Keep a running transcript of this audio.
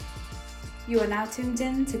You are now tuned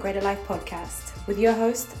in to Greater Life Podcast with your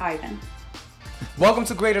host, Ivan. Welcome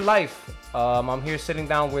to Greater Life. I'm here sitting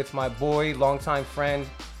down with my boy, longtime friend,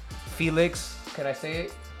 Felix. Can I say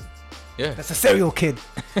it? Yeah. That's a serial kid.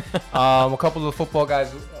 A couple of football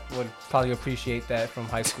guys would probably appreciate that from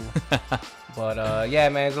high school. But yeah,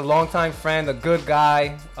 man, he's a longtime friend, a good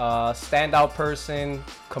guy, standout person,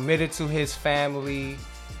 committed to his family,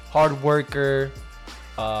 hard worker.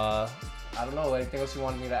 I don't know, anything else you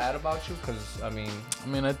wanted me to add about you? Because, I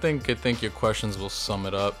think your questions will sum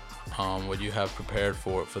it up, what you have prepared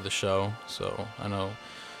for the show. So I know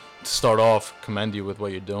to start off, commend you with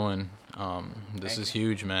what you're doing. This is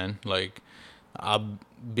huge, man. Like, I'll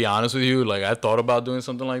be honest with you, like, I thought about doing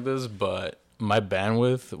something like this, but my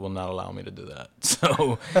bandwidth will not allow me to do that.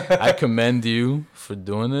 So I commend you for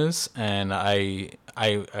doing this, and I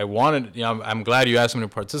wanted, I'm glad you asked me to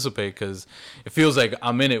participate because it feels like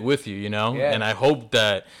I'm in it with you, Yeah. And I hope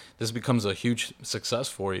that this becomes a huge success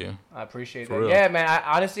for you. I appreciate For that. real. Yeah, man,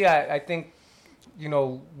 I think,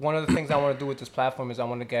 one of the things I want to do with this platform is I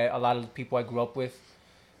want to get a lot of the people I grew up with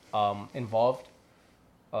involved.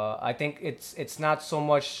 I think it's not so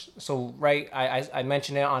much so right. I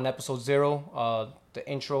mentioned it on episode 0, the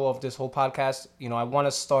intro of this whole podcast. I want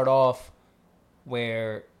to start off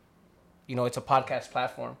where, it's a podcast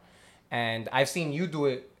platform, and I've seen you do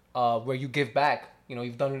it where you give back.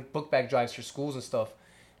 You've done book bag drives for schools and stuff,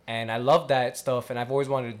 and I love that stuff, and I've always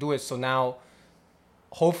wanted to do it. So now,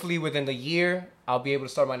 hopefully within the year, I'll be able to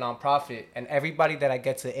start my nonprofit, and everybody that I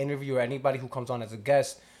get to interview or anybody who comes on as a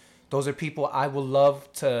guest, those are people I would love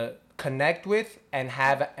to connect with and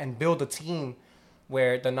have and build a team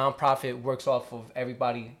where the nonprofit works off of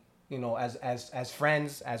everybody, as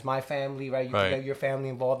friends, as my family, right? You can get your family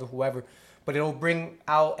involved or whoever, but it'll bring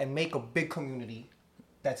out and make a big community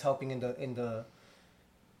that's helping in the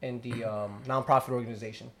nonprofit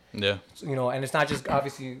organization. Yeah. So, and it's not just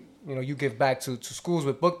obviously, you give back to schools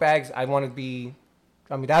with book bags. I want to be,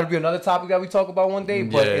 that'll be another topic that we talk about one day,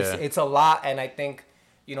 but it's a lot. And I think,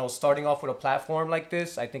 starting off with a platform like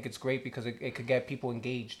this, I think it's great because it could get people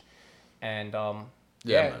engaged. And,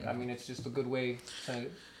 it's just a good way to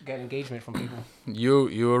get engagement from people.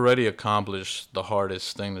 You already accomplished the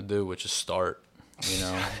hardest thing to do, which is start.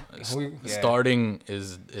 Starting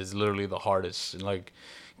is literally the hardest, like,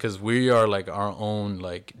 because we are like our own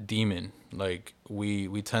like demon. Like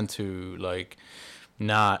we tend to like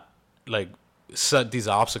not like set these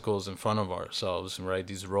obstacles in front of ourselves, right?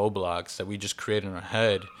 These roadblocks that we just create in our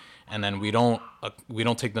head, and then we don't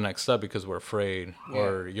take the next step because we're afraid,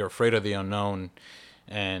 or you're afraid of the unknown.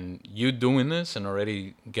 And you doing this and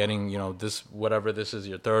already getting, this, whatever this is,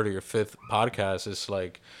 your third or your fifth podcast, it's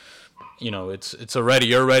like, it's already,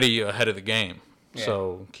 you're already ahead of the game. Yeah.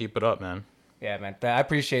 So keep it up, man. Yeah, man. I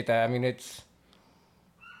appreciate that.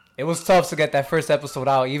 It was tough to get that first episode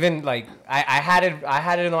out. Even like I had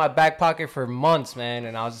it in my back pocket for months, man.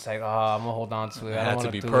 And I was just like, I'm gonna hold on to it. I had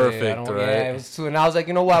to be perfect, right? Yeah, it was too. And I was like,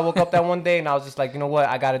 you know what? I woke up that one day and I was just like, you know what?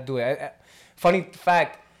 I gotta do it. Funny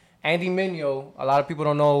fact. Andy Mineo, a lot of people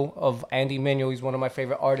don't know of Andy Mineo. He's one of my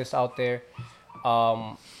favorite artists out there.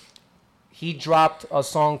 He dropped a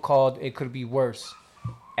song called It Could Be Worse.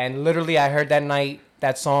 And literally, I heard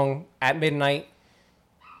that song at midnight.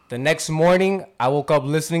 The next morning, I woke up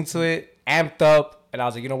listening to it, amped up, and I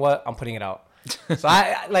was like, you know what? I'm putting it out. So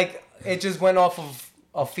it just went off of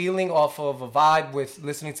a feeling, off of a vibe with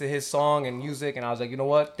listening to his song and music. And I was like, you know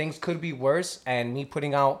what? Things could be worse. And me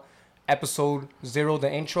putting out episode 0,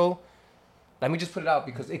 the intro, let me just put it out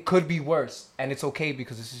because it could be worse, and it's okay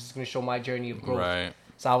because this is just going to show my journey of growth. Right.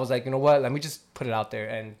 So I was like, you know what, let me just put it out there,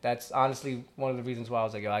 and that's honestly one of the reasons why I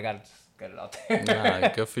was like, yo, I gotta just get it out there. Nah,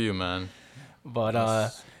 good for you, man.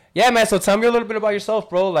 But yeah, man, so tell me a little bit about yourself,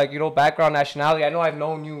 bro, like, background, nationality. I know I've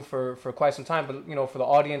known you for quite some time, but for the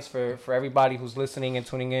audience, for everybody who's listening and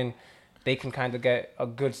tuning in, they can kind of get a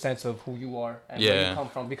good sense of who you are and where you come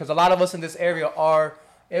from, because a lot of us in this area are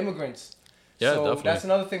immigrants. Yeah, so definitely. That's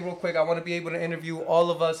another thing real quick. I want to be able to interview all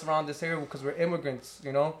of us around this area because we're immigrants,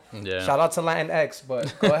 Yeah. Shout out to Latinx,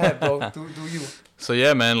 but go ahead, bro. do you. So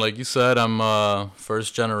yeah, man, like you said, I'm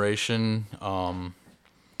first generation. My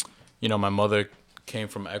mother came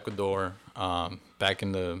from Ecuador back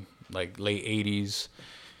in the like late 80s.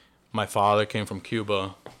 My father came from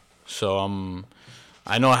Cuba. So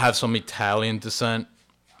I know I have some Italian descent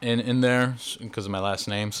in there because of my last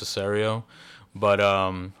name, Cesario. But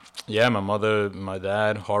yeah, my mother, my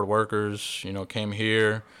dad, hard workers, came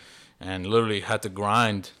here and literally had to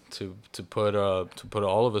grind to put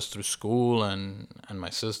all of us through school, and my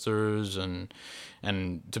sisters, and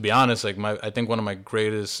And to be honest, like I think one of my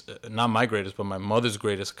greatest, not my greatest, but my mother's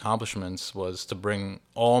greatest accomplishments was to bring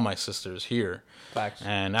all my sisters here. Facts.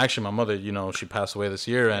 And actually, my mother, you know, she passed away this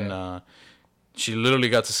year, and she literally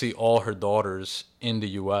got to see all her daughters in the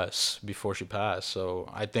U.S. before she passed. So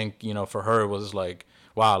I think, you know, for her it was like,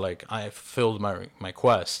 wow, like I fulfilled my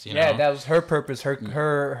quest. You know? That was her purpose,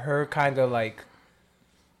 her kind of like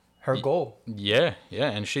her goal. Yeah,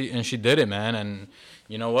 and she did it, man. And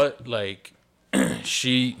you know what, like.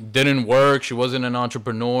 She didn't work. She wasn't an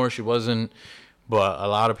entrepreneur. She wasn't, but a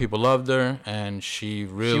lot of people loved her, and she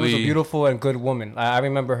really. She was a beautiful and good woman. I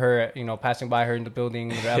remember her, you know, passing by her in the building,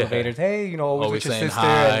 the elevators. Hey, you know, always with your sister,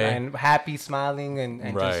 and happy, smiling,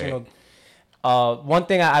 and right. just, you know. One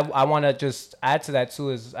thing I want to just add to that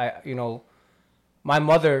too is you know, my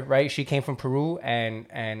mother, right? She came from Peru,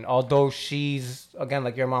 and although she's again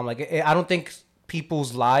like your mom, like I don't think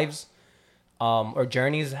people's lives, or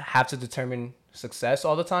journeys have to determine success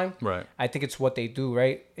all the time. Right. I think it's what they do,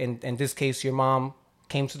 right? In this case, your mom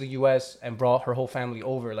came to the U.S. and brought her whole family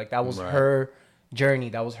over. Like that was her journey.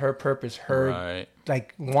 That was her purpose. Her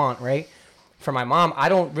like want, right? For my mom, I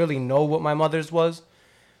don't really know what my mother's was.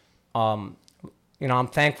 You know, I'm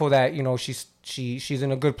thankful that, you know, she's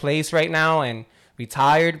in a good place right now and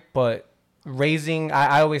retired. But raising,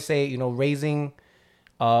 I always say, you know, raising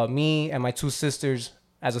me and my two sisters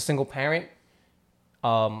as a single parent.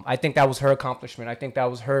 I think that was her accomplishment. I think that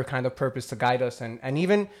was her kind of purpose to guide us. And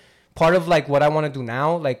even part of like what I want to do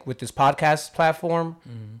now, like with this podcast platform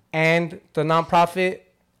and the nonprofit,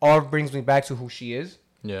 all brings me back to who she is.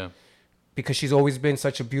 Yeah. Because she's always been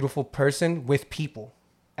such a beautiful person with people.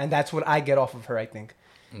 And that's what I get off of her, I think.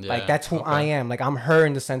 Yeah, like that's who I am. Like I'm her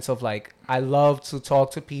in the sense of like, I love to talk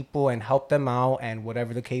to people and help them out and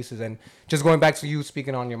whatever the case is. And just going back to you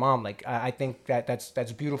speaking on your mom, like I think that's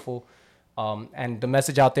beautiful. And the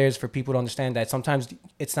message out there is for people to understand that sometimes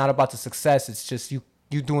it's not about the success. It's just you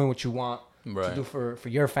doing what you want to do for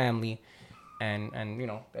your family. And you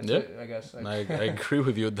know, that's it, I guess. I agree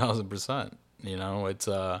with you 1,000%. You know, it's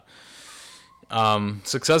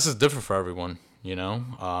success is different for everyone, you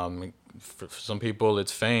know. For some people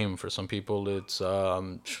it's fame, for some people it's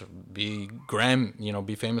be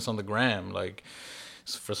famous on the gram. Like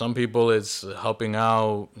for some people it's helping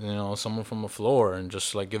out, you know, someone from the floor and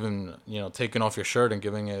just like giving, you know, taking off your shirt and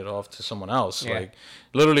giving it off to someone else. Like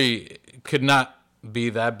literally it could not be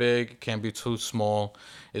that big, can't be too small.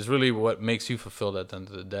 It's really what makes you fulfilled at the end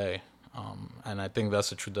of the day. And I think that's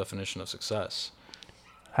the true definition of success.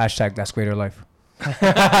 Hashtag that's greater life.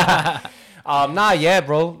 Yeah,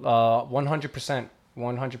 bro. 100%.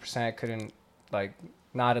 100%. I couldn't like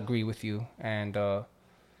not agree with you. And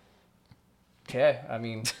yeah, I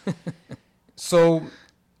mean, so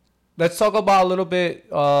let's talk about a little bit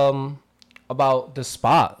about the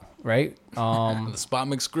spot, right? The Spot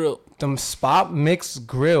Mix Grill. The Spot Mix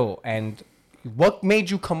Grill. And what made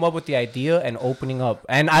you come up with the idea and opening up?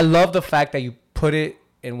 And I love the fact that you put it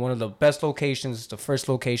in one of the best locations, the first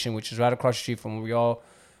location, which is right across the street from where we all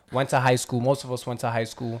went to high school. Most of us went to high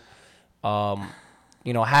school.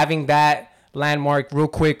 You know, having that landmark real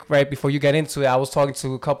quick right before you get into it, I was talking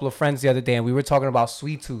to a couple of friends the other day and we were talking about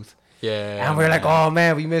Sweet Tooth. Yeah. And we were like, oh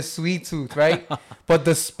man, we miss Sweet Tooth, right? But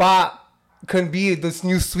the spot couldn't be this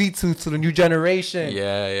new Sweet Tooth to the new generation.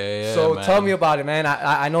 Yeah. So man. tell me about it, man.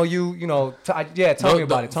 I know you know, tell me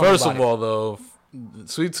about it. First of all, though,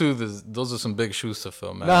 Sweet Tooth those are some big shoes to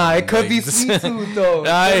fill, man. Nah, it could be Sweet Tooth though.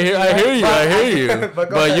 I hear you.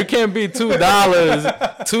 But you can't be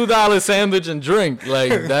 $2 sandwich and drink. Like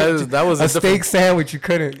that was a steak sandwich. You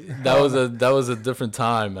couldn't. That was a different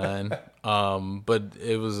time, man. But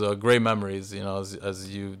it was great memories, you know,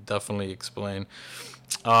 as you definitely explained.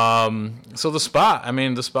 So the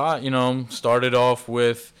spot, you know, started off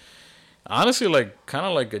with honestly like kind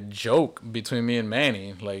of like a joke between me and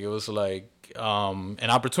Manny. Like it was like an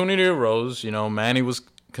opportunity arose. You know, Manny was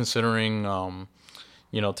considering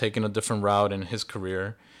you know, taking a different route in his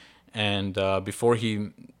career, and before he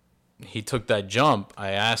took that jump,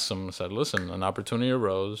 I asked him, I said, listen, an opportunity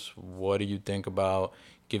arose, what do you think about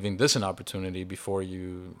giving this an opportunity before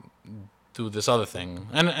you do this other thing?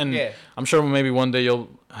 And yeah. I'm sure maybe one day you'll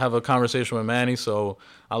have a conversation with Manny, so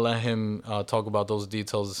I'll let him talk about those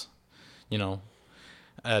details, you know,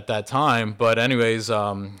 at that time. But anyways,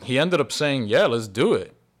 he ended up saying, yeah, let's do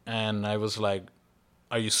it. And I was like,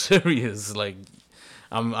 are you serious? Like,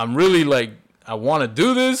 I'm really like, I want to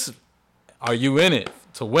do this. Are you in it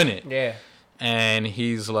to win it? Yeah. And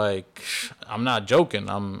he's like, I'm not joking.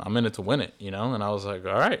 I'm in it to win it, you know? And I was like,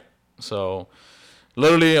 all right. So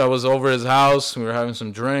literally I was over his house. We were having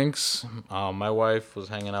some drinks. My wife was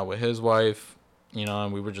hanging out with his wife. you know,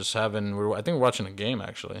 and we were just having, I think we were watching a game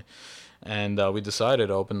actually, and we decided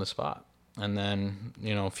to open the spot. And then,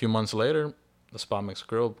 you know, a few months later, the Spot Mix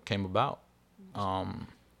Grill came about.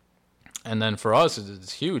 And then for us,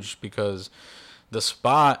 it's huge because the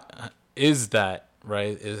spot is that,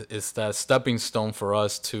 right? It's that stepping stone for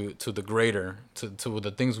us to the greater, to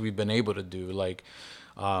the things we've been able to do, like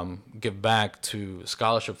give back to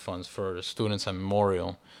scholarship funds for students at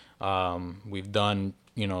Memorial. We've done,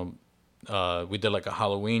 you know, we did like a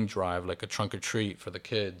Halloween drive, like a trunk or treat for the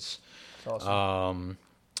kids. That's awesome.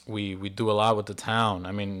 We do a lot with the town.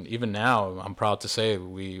 I mean, even now, I'm proud to say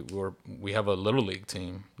we have a little league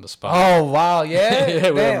team, the Spot. Oh wow, yeah.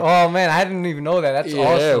 Yeah, oh man, I didn't even know that. That's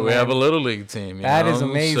awesome. Yeah, we man. have a little league team. That know? is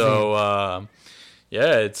amazing. So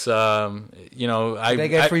yeah, it's you know, they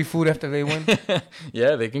get free food after they win.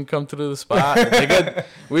 Yeah, they can come to the spot. They get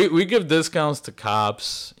we give discounts to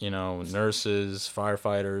cops, you know, nurses,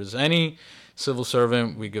 firefighters, any civil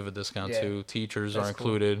servant we give a discount to. Teachers are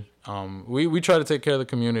included. Cool. We try to take care of the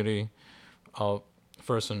community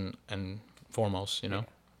first and foremost, you know.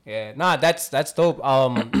 Yeah, nah, that's dope.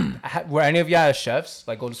 Were any of y'all chefs?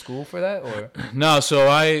 Like, go to school for that, or? No,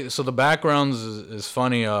 so the background is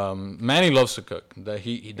funny. Manny loves to cook.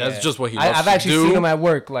 That's just what he loves to do. I've actually seen him at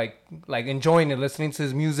work, like enjoying it, listening to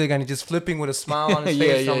his music, and just flipping with a smile on his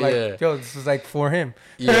face. So I'm like, yo, this is like for him.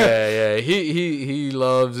 Yeah. He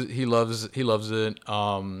loves it.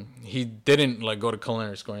 He didn't like go to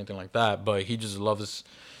culinary school or anything like that, but he just loves.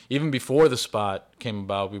 Even before the spot came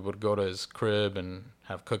about, we would go to his crib and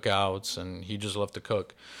have cookouts, and he just loved to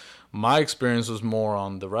cook. My experience was more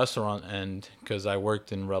on the restaurant end because I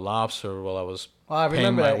worked in Red Lobster while I was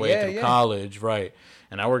paying my way through college, right?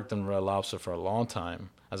 And I worked in Red Lobster for a long time.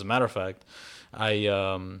 As a matter of fact, I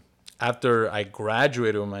after I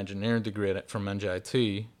graduated with my engineering degree from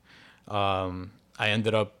NJIT, I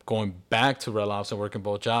ended up going back to Red Lobster and working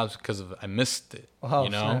both jobs because I missed it, you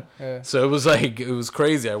know? Yeah. So it was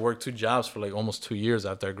crazy. I worked 2 jobs for like almost 2 years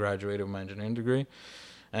after I graduated with my engineering degree.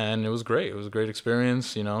 And it was great. It was a great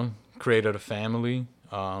experience, you know, created a family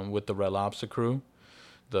with the Red Lobster crew,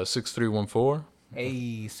 the 6314.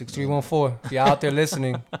 Hey, 6314. If you're out there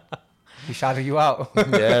listening, he shouted you out.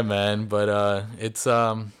 Yeah, man. But it's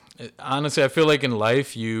honestly, I feel like in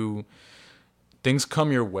life, things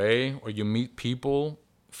come your way or you meet people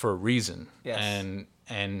for a reason. Yes.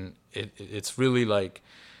 And it's really like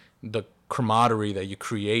the camaraderie that you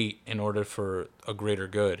create in order for a greater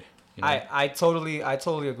good. You know? I totally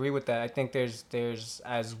agree with that. I think there's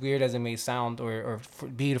as weird as it may sound or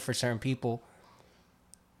be for certain people,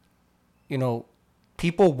 you know,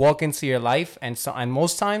 people walk into your life and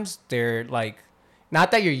most times they're like,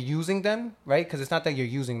 not that you're using them, right? Because it's not that you're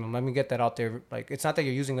using them. Let me get that out there. Like, it's not that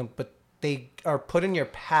you're using them, but they are put in your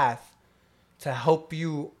path to help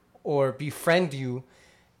you or befriend you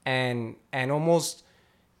and almost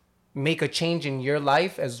make a change in your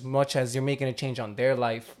life as much as you're making a change on their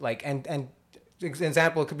life. Like, and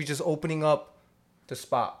example, it could be just opening up the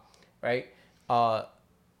spot, right?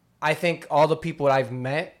 I think all the people that I've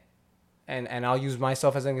met, and I'll use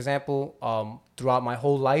myself as an example, throughout my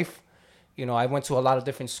whole life, you know, I went to a lot of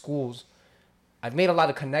different schools. I've made a lot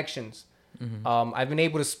of connections. Mm-hmm. I've been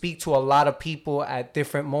able to speak to a lot of people at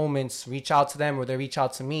different moments, reach out to them or they reach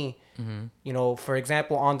out to me. Mm-hmm. You know, for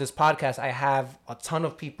example, on this podcast, I have a ton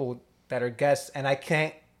of people that are guests, and I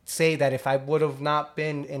can't say that if I would have not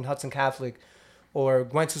been in Hudson Catholic or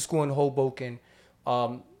went to school in Hoboken,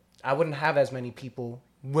 I wouldn't have as many people.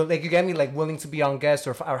 Like, you get me, like, willing to be on guest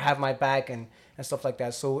or have my back and stuff like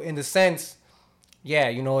that. So in the sense, yeah,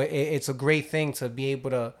 you know, it's a great thing to be able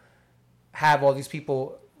to have all these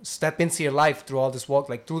people step into your life through all this walk,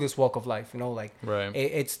 like through this walk of life, you know, like right.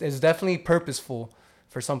 It's definitely purposeful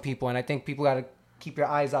for some people. And I think people got to keep your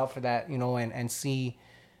eyes out for that, you know, and see,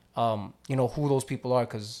 you know, who those people are.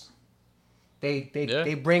 'Cause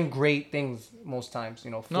they bring great things most times,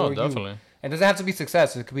 you know, for you. Definitely. And it doesn't have to be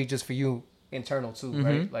success. It could be just for you internal too, mm-hmm.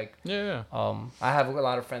 right? Like, yeah. I have a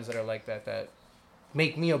lot of friends that are like that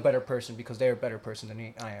make me a better person because they're a better person than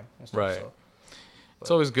I am. And stuff, right. So. It's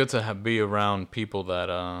always good to be around people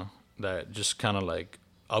that just kind of like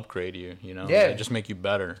upgrade you, you know? Yeah. That just make you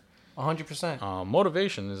better. 100%.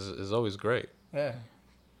 Motivation is always great. Yeah.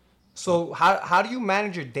 So how do you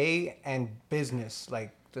manage your day and business, like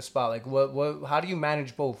the spot? Like what how do you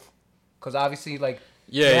manage both? Because obviously, like,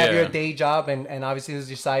 you have your day job and obviously this is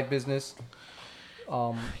your side business.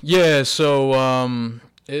 Yeah, so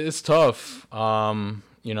it's tough.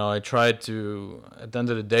 You know, I tried to, at the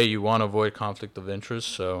end of the day, you want to avoid conflict of interest.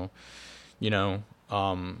 So, you know,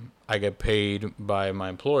 I get paid by my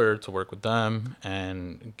employer to work with them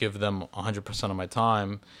and give them 100% of my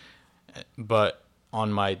time. But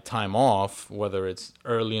on my time off, whether it's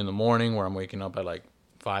early in the morning where I'm waking up at like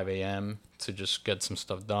 5 a.m. to just get some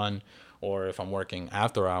stuff done, or if I'm working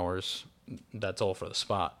after hours, that's all for the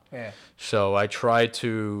spot. Yeah. So I try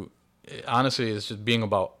to, honestly, it's just being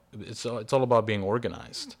about, it's all about being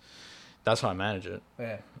organized. That's how I manage it.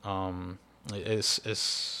 Yeah.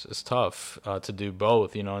 It's tough to do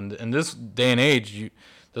both, you know. And in this day and age,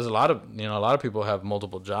 there's a lot of people have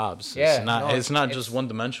multiple jobs. Yeah, it's not just one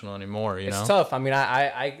dimensional anymore. You know, it's tough. I mean,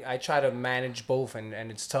 I try to manage both,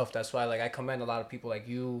 and it's tough. That's why, like, I commend a lot of people like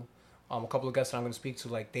you, a couple of guests that I'm going to speak to.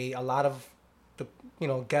 Like, a lot of the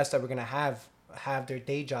guests that we're gonna have their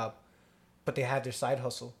day job, but they have their side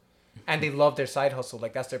hustle. And they love their side hustle.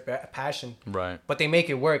 Like, that's their passion. Right. But they make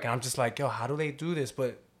it work. And I'm just like, yo, how do they do this?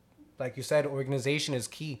 But like you said, organization is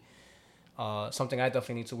key. Something I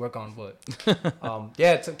definitely need to work on. But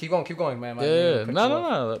yeah, keep going, man. Yeah.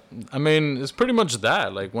 No. I mean, it's pretty much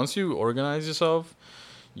that. Like, once you organize yourself,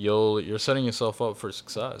 you're setting yourself up for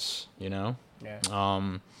success. You know. Yeah.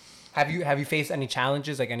 Have you faced any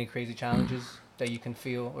challenges, like any crazy challenges that you can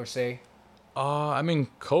feel or say? I mean,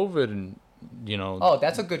 COVID. You know. Oh,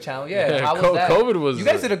 that's a good challenge. Yeah. How was that? COVID was. You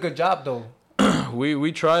guys did a good job, though.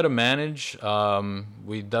 We try to manage.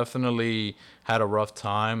 We definitely had a rough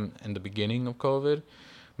time in the beginning of COVID,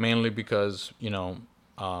 mainly because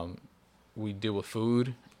we deal with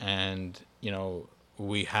food, and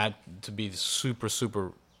we had to be super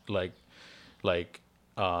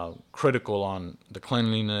critical on the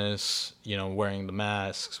cleanliness. Wearing the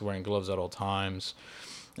masks, wearing gloves at all times,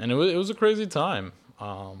 and it was a crazy time.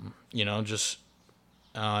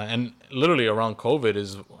 And literally around COVID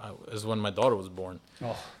is when my daughter was born.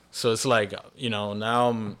 Oh. So it's like, now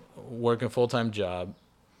I'm working full-time job,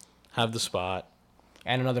 have the spot.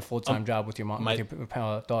 And another full-time job with your mom, with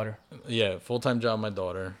your daughter. Yeah, full-time job, my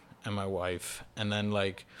daughter and my wife. And then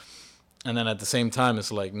at the same time,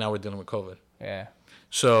 it's like, now we're dealing with COVID. Yeah.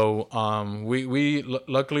 So we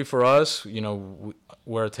luckily for us,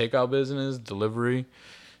 we're a takeout business, delivery.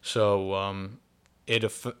 So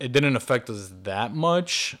it didn't affect us that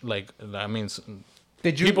much. Like, I mean,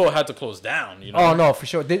 people had to close down. Oh no, for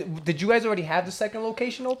sure. Did you guys already have the second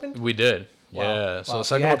location open? We did. Wow. Yeah. Wow. So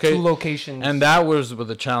second location, 2 locations, and that was what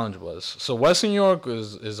the challenge was. So Western New York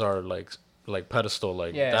is our like pedestal.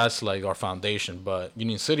 That's like our foundation. But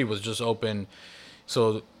Union City was just open.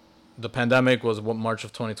 So the pandemic was March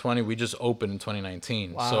of 2020. We just opened in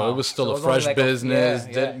 2019. Wow. So it was still a fresh business.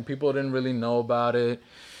 People didn't really know about it.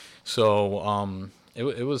 So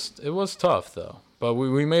it was tough though, but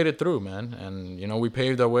we made it through, man, and we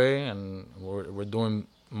paved our way, and we're doing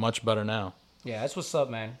much better now. Yeah, that's what's up,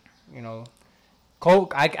 man.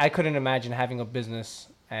 I couldn't imagine having a business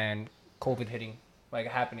and COVID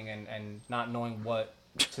happening and not knowing what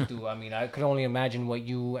to do. I mean, I could only imagine what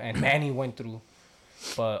you and Manny went through.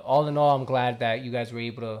 But all in all, I'm glad that you guys were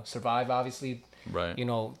able to survive. Obviously, right?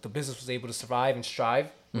 The business was able to survive and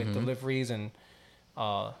strive with deliveries and.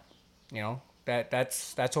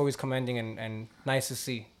 That's always commending and nice to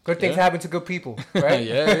see. Good things happen to good people, right?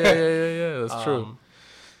 Yeah. That's true.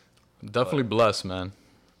 Definitely blessed, man.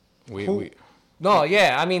 No,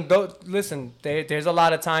 yeah. I mean, listen, there's a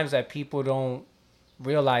lot of times that people don't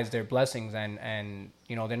realize their blessings and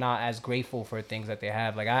they're not as grateful for things that they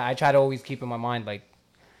have. Like, I try to always keep in my mind, like,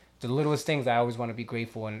 the littlest things I always want to be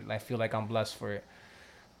grateful, and I feel like I'm blessed for it.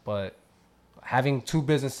 But having 2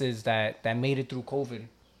 businesses that made it through COVID,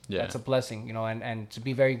 that's a blessing, and to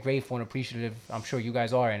be very grateful and appreciative. I'm sure you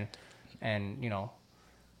guys are, and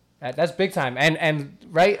that's big time. And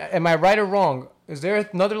right, am I right or wrong? Is there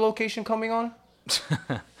another location coming on?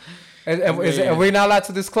 Are we not allowed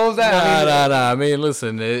to disclose that? Nah. I mean,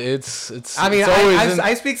 listen, it's. I mean,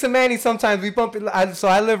 I speak to Manny sometimes. We bump it. So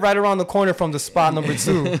I live right around the corner from the spot number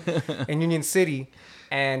 2 in Union City,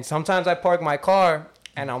 and sometimes I park my car.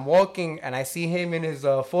 And I'm walking, and I see him in his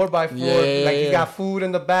 4x4, he's got food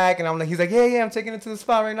in the back, and I'm like, he's like, yeah, I'm taking it to the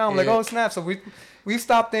spot right now. I'm like, oh snap! So we've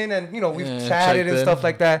stopped in, and we've chatted and stuff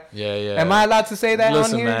like that. Yeah. Am I allowed to say that?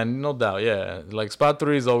 Listen, on here? Man, no doubt. Yeah, like spot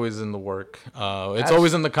 3 is always in the work. It's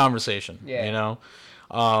always in the conversation. Yeah.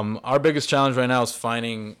 Our biggest challenge right now is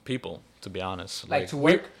finding people. To be honest, like to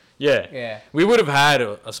work. Yeah. We would have had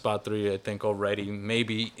a spot 3, I think, already,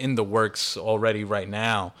 maybe in the works already right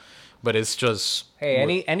now. But it's just...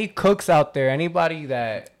 Hey, any cooks out there, anybody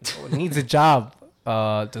that needs a job,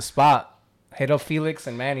 the spot, hit up Felix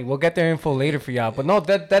and Manny. We'll get their info later for y'all. But no,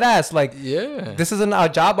 that ass, like, this is a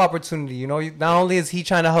job opportunity. Not only is he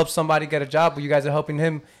trying to help somebody get a job, but you guys are helping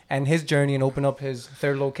him and his journey and open up his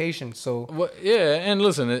 3rd location. So, and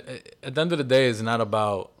listen, at the end of the day, it's not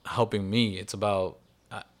about helping me. It's about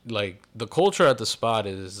like the culture at the spot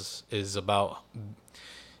is about,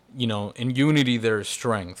 you know, in unity there is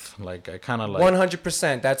strength. Like I kind of like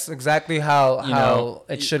 100%. That's exactly how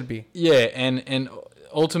it should be. Yeah, and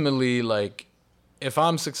ultimately, like, if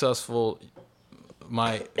I'm successful,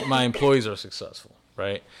 my employees are successful,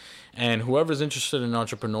 right? And whoever's interested in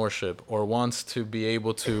entrepreneurship or wants to be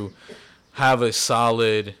able to have a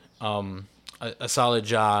solid a solid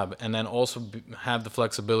job, and then also have the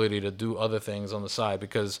flexibility to do other things on the side,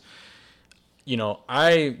 because you know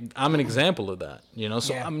I'm an example of that, you know.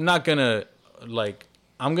 So I'm not gonna like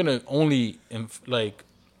I'm gonna only like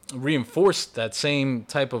reinforce that same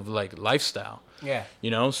type of like lifestyle. Yeah. You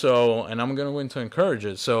know, so, and I'm going to encourage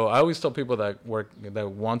it. So I always tell people that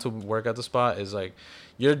want to work at the spot is like,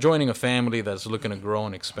 you're joining a family that's looking to grow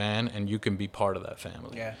and expand, and you can be part of that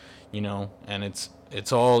family. Yeah. You know, and it's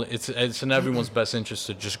in everyone's best interest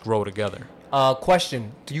to just grow together.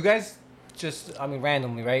 Question. Do you guys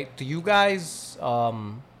randomly, right? Do you guys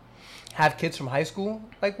have kids from high school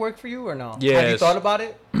like work for you or no? Yes. Have you thought about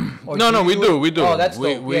it? Or No, we do. Oh, that's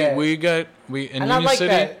dope. We in and I Union like City.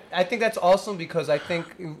 that. I think that's awesome because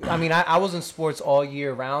I was in sports all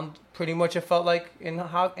year round. Pretty much, it felt like in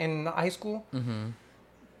high school. Mm-hmm.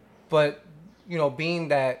 But you know, being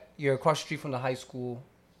that you're across the street from the high school,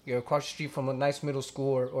 you're across the street from a nice middle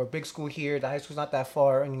school or big school here. The high school's not that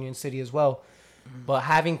far in Union City as well. Mm-hmm. But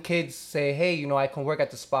having kids say, hey, you know, I can work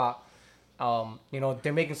at the spot. You know,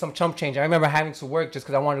 they're making some chump change. I remember having to work just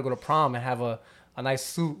because I wanted to go to prom and have a nice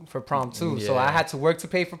suit for prom too. Yeah. So I had to work to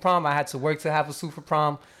pay for prom. I had to work to have a suit for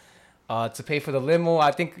prom, to pay for the limo.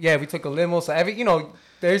 I think, we took a limo. So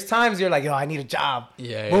there's times you're like, yo, I need a job.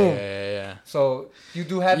 Boom. Yeah. So you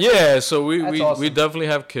do have kids? So we awesome. We definitely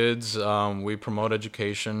have kids. We promote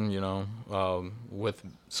education, you know, with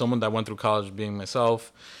someone that went through college being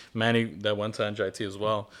myself, Manny that went to NJIT as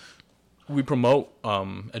well. We promote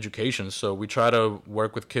education. So we try to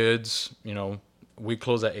work with kids, you know. We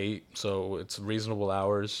close at 8, so it's reasonable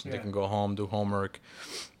hours. Yeah. They can go home, do homework.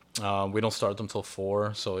 We don't start them till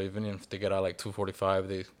 4, so even if they get out like 2:45,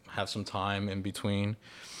 they have some time in between.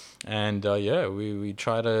 And we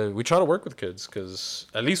try to work with kids, because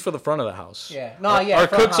at least for the front of the house. Yeah, our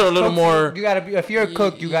cooks are a little more. You gotta be, if you're a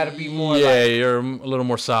cook, you gotta be more. Yeah, you're a little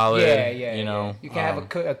more solid. Yeah. You know, you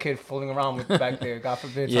can't have a kid fooling around with back there. God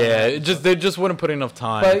forbid. Yeah, they just wouldn't put enough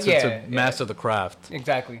time to master the craft.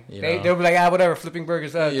 Exactly. They'll be like, whatever, flipping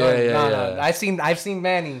burgers. No. I've seen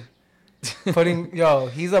Manny.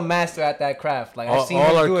 He's a master at that craft. Like I've seen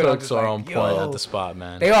all him our do it. cooks are on point at the spot,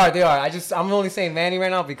 man. They are. I'm only saying Manny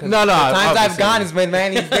right now because the times I've gone is when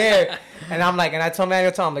Manny's there, and I'm like, and I told Manny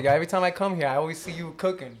all the time, like, every time I come here, I always see you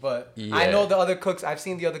cooking. But I know the other cooks. I've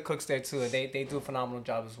seen the other cooks there too, and they do a phenomenal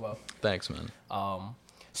job as well. Thanks, man.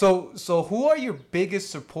 So who are your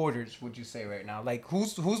biggest supporters? Would you say right now? Like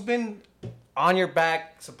who's been on your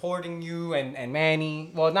back supporting you and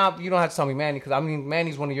Manny? Well, you don't have to tell me Manny, because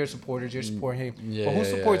Manny's one of your supporters. You're supporting him. Yeah, but who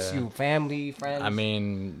supports you? Family, friends? I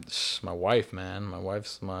mean, my wife, man. My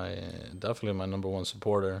wife's definitely my number one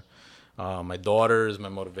supporter. My daughter is my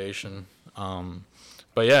motivation.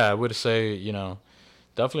 But yeah, I would say, you know,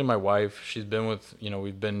 definitely my wife. She's been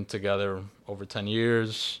we've been together over 10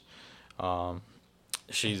 years.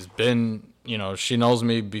 She's been, you know, she knows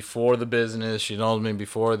me before the business. She knows me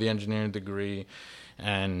before the engineering degree,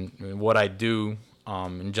 and what I do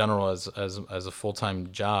in general as a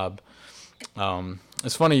full-time job.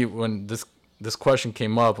 It's funny when this question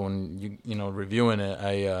came up when you know reviewing it.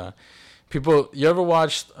 You ever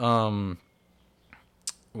watched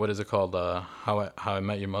what is it called? How I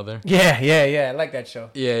Met Your Mother? Yeah. I like that show.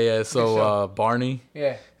 Yeah. So Barney.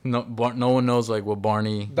 Yeah. No one knows like what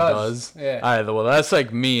Barney does. Yeah. All right. Well, that's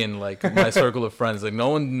like me and like my circle of friends. Like no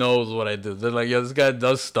one knows what I do. They're like, yeah, this guy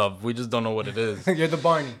does stuff. We just don't know what it is. You're the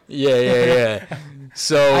Barney. Yeah.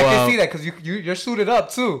 So I can see that because you're suited up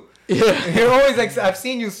too. Yeah. You're always like, I've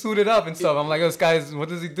seen you suited up and stuff. I'm like, this guy's, what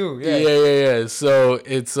does he do? Yeah. So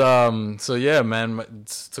it's so yeah, man.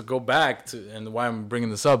 To go back to, and why I'm bringing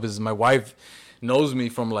this up is my wife knows me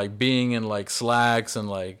from like being in like slacks and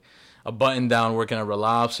like a button down working at Red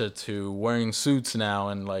Lobster to wearing suits now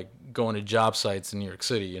and like going to job sites in New York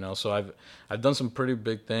City, you know. So I've done some pretty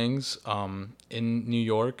big things in New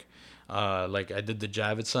York. Like I did the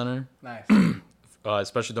Javits Center. Nice.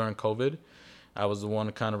 Especially during COVID. I was the one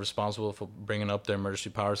kind of responsible for bringing up their emergency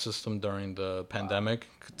power system during the pandemic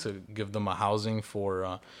to give them a housing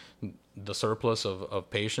for the surplus of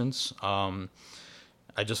patients. I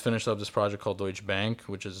just finished up this project called Deutsche Bank,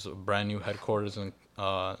 which is a brand new headquarters in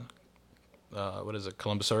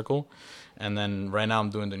Columbus Circle, and then right now I'm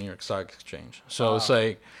doing the New York Stock Exchange. So it's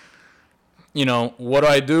like you know, what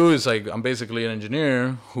I do is like I'm basically an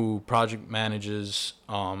engineer who project manages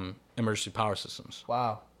emergency power systems.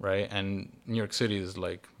 Wow. Right, and New York City is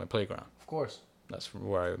like my playground. Of course. That's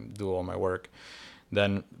where I do all my work.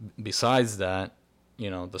 Then besides that, you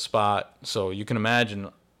know, the spot. So you can imagine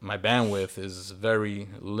my bandwidth is very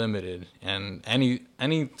limited, and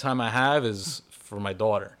any time I have is for my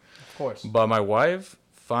daughter. Of course. But my wife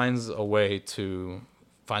finds a way to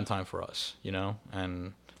find time for us, you know,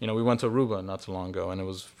 and you know, we went to Aruba not too long ago, and it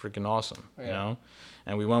was freaking awesome, you know,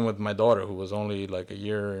 and we went with my daughter who was only like a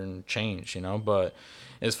year and change, you know, but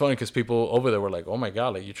it's funny because people over there were like, oh my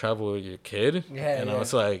God, like you travel with your kid? Yeah. You know,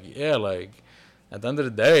 it's like, yeah, like at the end of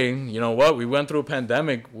the day, you know what, we went through a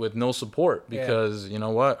pandemic with no support because you know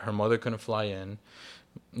what, her mother couldn't fly in,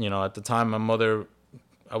 you know, at the time my mother,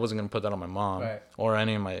 I wasn't going to put that on my mom or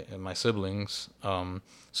any of my siblings.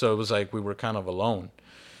 So it was like we were kind of alone.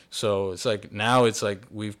 So it's like now it's like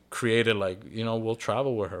we've created like, you know, we'll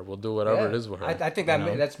travel with her. We'll do whatever it is with her. I think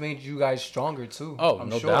that's made you guys stronger too. Oh, I'm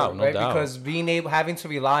no sure, doubt, no right? doubt. Because having to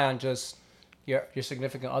rely on just your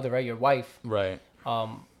significant other, right? Your wife. Right.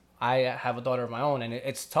 I have a daughter of my own, and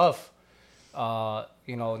it's tough.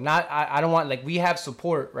 You know, I don't want, like, we have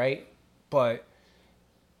support, right? But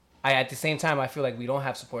at the same time, I feel like we don't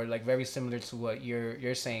have support, like very similar to what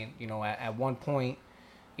you're saying. You know, at one point,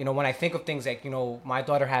 you know, when I think of things like, you know, my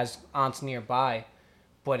daughter has aunts nearby,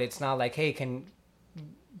 but it's not like, hey, can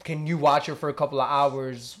you watch her for a couple of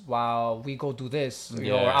hours while we go do this, you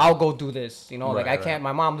know, or I'll go do this, you know, like I can't.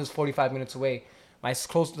 My mom lives 45 minutes away. My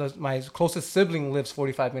closest sibling lives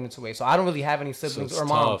 45 minutes away, so I don't really have any siblings or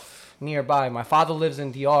mom nearby. My father lives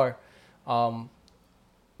in DR.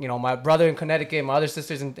 You know, my brother in Connecticut, my other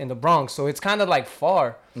sister's in the Bronx, so it's kind of like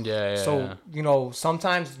far. So you know,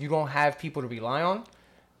 sometimes you don't have people to rely on,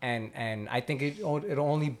 and I think it'll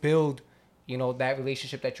only build, you know, that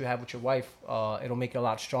relationship that you have with your wife. It'll make it a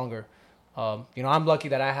lot stronger. You know, I'm lucky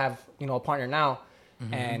that I have, you know, a partner now,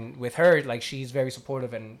 and with her, like, she's very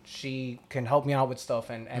supportive and she can help me out with stuff.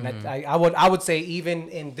 And I would say even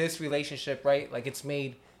in this relationship, right, like, it's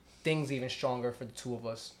made things even stronger for the two of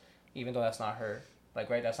us, even though that's not her, like,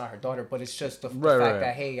 right, that's not her daughter, but it's just the fact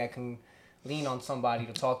that, hey, I can lean on somebody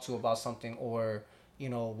to talk to about something, or, you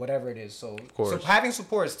know, whatever it is. So having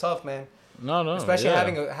support is tough, man. No, especially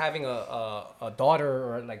having a daughter,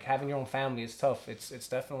 or like having your own family is tough. It's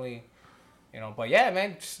definitely, you know. But yeah,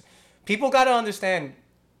 man, people gotta understand.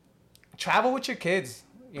 Travel with your kids,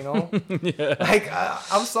 you know. Like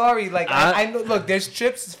I'm sorry, like I know. Look, there's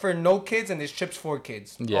trips for no kids and there's trips for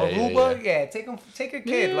kids. Aruba, take your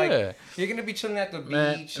kid. Like, you're gonna be chilling at the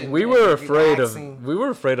beach. And, we were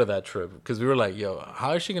afraid of that trip because we were like, yo,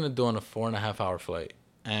 how is she gonna do on a 4.5 hour flight?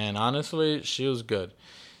 And honestly, she was good.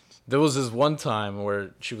 There was this one time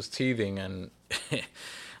where she was teething, and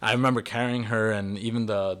I remember carrying her, and even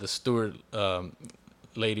the steward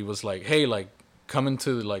lady was like, hey, like, come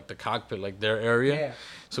into like the cockpit, like their area.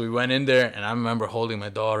 So we went in there, and I remember holding my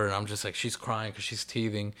daughter, and I'm just like, she's crying because she's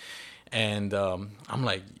teething, and I'm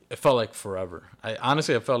like, it felt like forever. I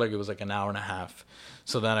felt like it was like an hour and a half.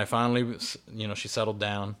 So then I finally, you know, she settled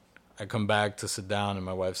down. I come back to sit down, and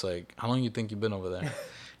my wife's like, how long you think you've been over there?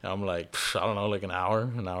 And I'm like, I don't know, like an hour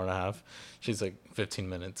and a half. She's like, 15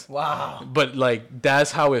 minutes. Wow. But like,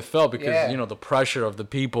 that's how it felt because, you know, the pressure of the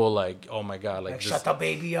people, like, oh my God. Like shut the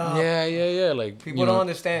baby up. Yeah. Like, people don't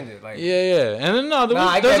understand it. Like, yeah. And then,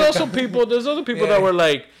 there's other people that were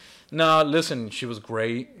like, no, listen, she was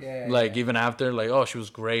great. Like, even after, like, oh, she was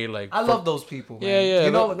great. Like, I love those people, man. Yeah.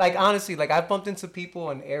 You know, like, honestly, like, I've bumped into people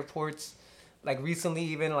in airports, like, recently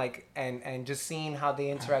even, like, and just seeing how they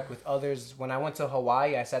interact with others. When I went to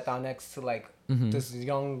Hawaii, I sat down next to, like, this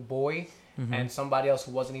young boy and somebody else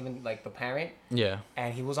who wasn't even, like, the parent.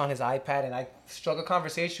 And he was on his iPad, and I struck a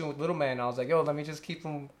conversation with little man. I was like, yo, let me just keep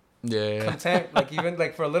him content, like, even,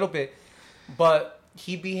 like, for a little bit. But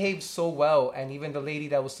he behaved so well, and even the lady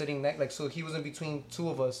that was sitting next, like, so he was in between two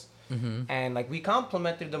of us, and, like, we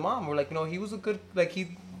complimented the mom. We're like, you know, he was a good, like,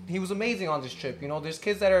 he was amazing on this trip. You know, there's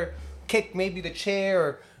kids that are kick maybe the chair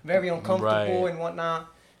or very uncomfortable and whatnot.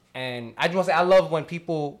 And I just want to say, I love when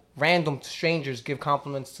people, random strangers, give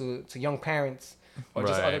compliments to young parents or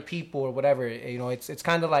just other people or whatever. You know, it's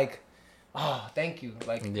kind of like, oh, thank you.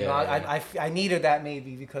 Like, you know, I needed that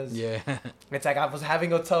maybe because it's like I was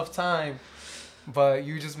having a tough time, but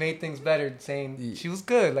you just made things better saying she was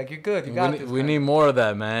good. Like, you're good. You got this. We need more of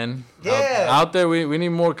that, man. Yeah. Out there, we need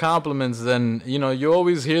more compliments than, you know, you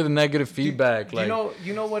always hear the negative feedback. You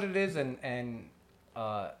know what it is, and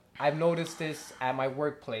I've noticed this at my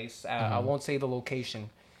workplace. I won't say the location.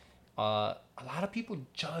 A lot of people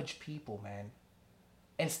judge people, man.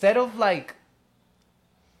 Instead of, like,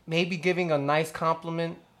 maybe giving a nice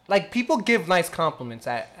compliment. Like, people give nice compliments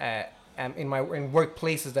in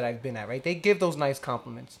workplaces that I've been at, right? They give those nice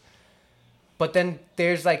compliments. But then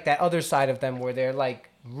there's, like, that other side of them where they're, like,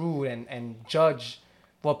 rude and judge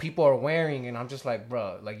what people are wearing. And I'm just like,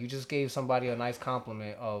 bro, like, you just gave somebody a nice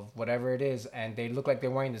compliment of whatever it is, and they look like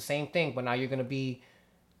they're wearing the same thing, but now you're going to be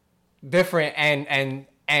different and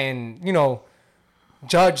you know,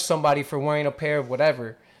 judge somebody for wearing a pair of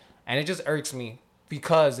whatever. And it just irks me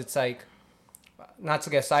because it's like, not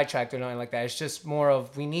to get sidetracked or nothing like that, it's just more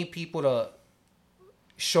of, we need people to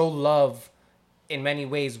show love in many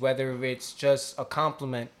ways, whether it's just a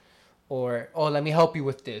compliment or, oh, let me help you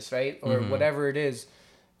with this, right? Or whatever it is,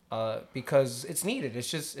 because it's needed. It's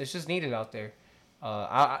just needed out there.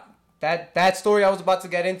 That story I was about to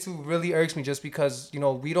get into really irks me, just because, you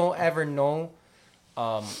know, we don't ever know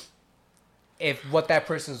if what that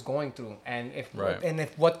person is going through, and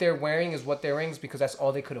if what they're wearing is what they're wearing is because that's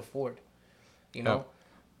all they could afford, you know.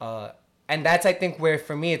 And that's, I think, where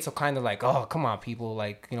for me it's a kind of like, oh, come on, people,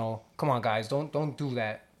 like, you know, come on, guys, don't do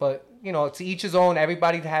that. But, you know, to each his own.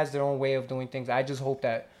 Everybody has their own way of doing things. I just hope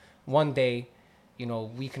that one day, you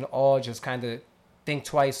know, we can all just kind of think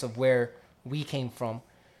twice of where we came from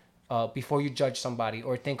before you judge somebody,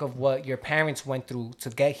 or think of what your parents went through to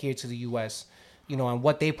get here to the U.S., you know, and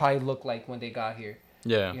what they probably looked like when they got here.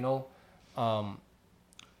 Yeah. You know,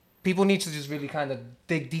 people need to just really kind of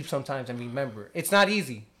dig deep sometimes and remember, it's not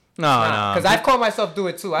easy. No. Because I've caught myself do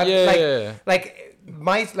it too. Like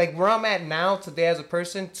where I'm at now today as a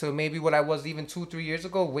person to maybe what I was even 2-3 years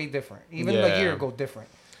ago, way different. Even a year ago, different.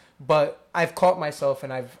 But I've caught myself,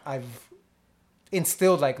 and I've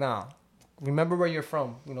instilled, like, nah, remember where you're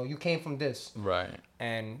from. You know, you came from this. Right.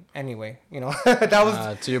 And anyway, you know, that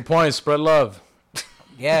was to your point. Spread love.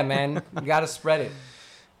 Yeah, man, you gotta spread it.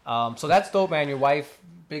 So that's dope, man. Your wife,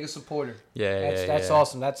 biggest supporter. That's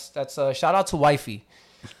awesome. That's shout out to wifey.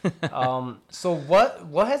 So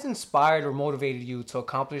what has inspired or motivated you to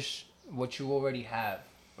accomplish what you already have,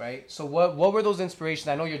 right? So what were those inspirations?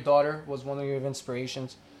 I know your daughter was one of your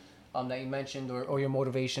inspirations that you mentioned, or your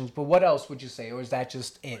motivations, but what else would you say, or is that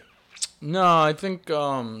just it? No, I think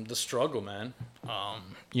the struggle, man.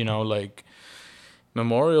 You know, like,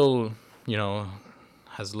 Memorial, you know,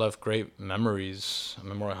 has left great memories.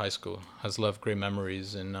 Memorial High School has left great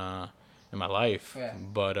memories in my life. Yeah.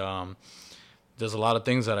 But there's a lot of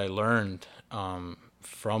things that I learned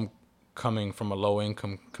from coming from a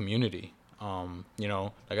low-income community. You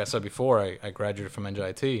know, like I said before, I graduated from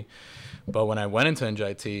NJIT. But when I went into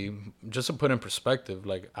NJIT, just to put in perspective,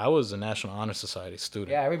 like, I was a National Honor Society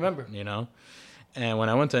student. Yeah, I remember. You know? And when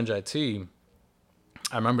I went to NJIT,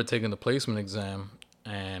 I remember taking the placement exam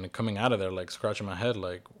and coming out of there, like, scratching my head,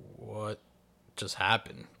 like, what just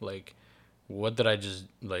happened? Like, what did I just,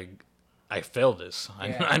 like, I failed this.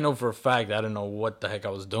 Yeah. I know for a fact I didn't know what the heck I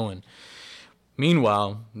was doing.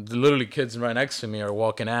 Meanwhile, the literally kids right next to me are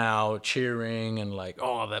walking out, cheering, and like,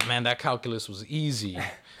 oh, that calculus was easy.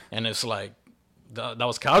 And it's like, that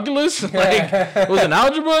was calculus? Like, it was an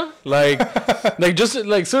algebra? Like just,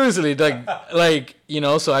 like, seriously, like, you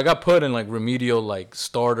know, so I got put in, like, remedial, like,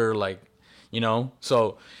 starter, like, you know,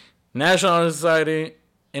 so National Honor Society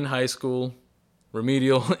in high school,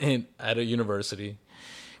 remedial at a university,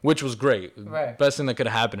 which was great. Right. Best thing that could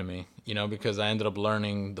have happened to me, you know, because I ended up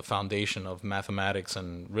learning the foundation of mathematics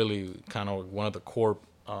and really kind of one of the core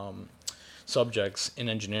subjects in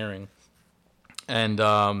engineering. And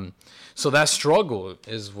so that struggle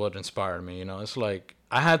is what inspired me, you know. It's like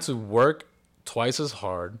I had to work twice as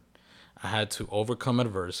hard. I had to overcome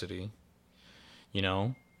adversity, you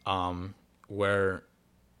know, where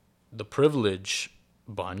the privilege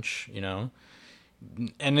bunch, you know,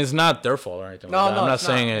 and it's not their fault or anything. No, like that. I'm not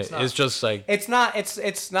saying it. It's just like it's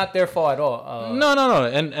not their fault at all. No,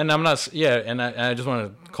 and I'm not. Yeah, and I just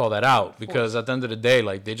want to call that out because at the end of the day,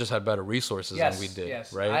 like, they just had better resources than we did.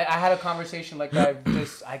 Yes. Right. I had a conversation like that.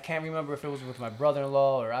 I can't remember if it was with my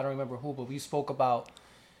brother-in-law or I don't remember who, but we spoke about,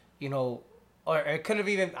 you know, or it could have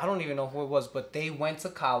even, I don't even know who it was, but they went to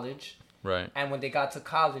college. Right. And when they got to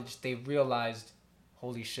college, they realized,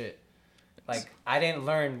 holy shit. Like, I didn't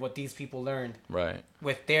learn what these people learned, right,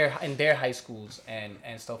 in their high schools and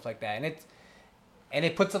stuff like that, and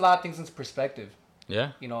it puts a lot of things into perspective.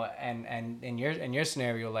 Yeah, you know, and in your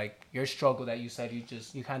scenario, like, your struggle that you said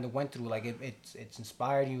you kind of went through, like, it's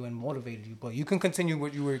inspired you and motivated you, but you can continue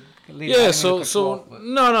what you were leading. Yeah,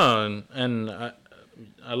 no, and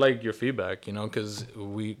I like your feedback, you know, because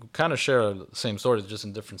we kind of share the same stories, just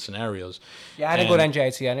in different scenarios. Yeah, I didn't go to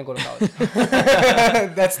NJIT. I didn't go to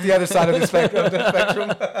college. That's the other side of the spectrum.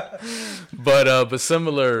 But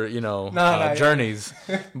similar, you know, journeys.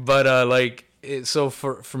 Yeah. But like, so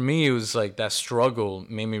for me, it was like that struggle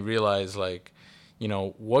made me realize, like, you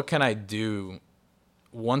know, what can I do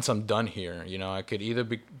once I'm done here? You know, I could either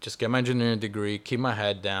just get my engineering degree, keep my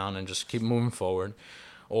head down, and just keep moving forward,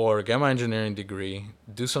 or get my engineering degree,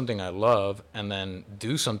 do something I love, and then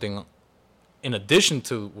do something in addition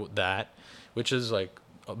to that, which is like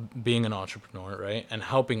being an entrepreneur, right? And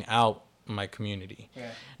helping out my community.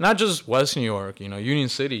 Yeah. Not just West New York, you know, Union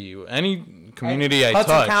City, any community I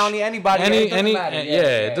Hudson touch. County, anybody, it doesn't matter.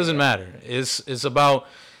 It doesn't matter. It's about,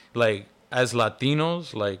 like, as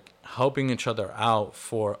Latinos, like, helping each other out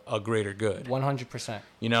for a greater good. 100%.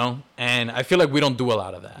 You know? And I feel like we don't do a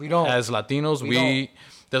lot of that. We don't. As Latinos,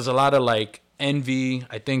 there's a lot of, like, envy.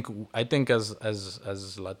 I think as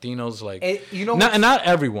Latinos, like, you know, not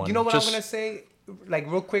everyone. You know what I'm gonna say, like,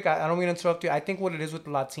 real quick. I don't mean to interrupt you. I think what it is with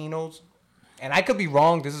the Latinos, and I could be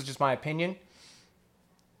wrong. This is just my opinion.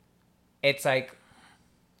 It's like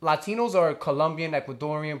Latinos are Colombian,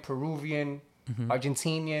 Ecuadorian, Peruvian,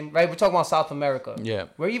 Argentinian, right? We're talking about South America. Yeah.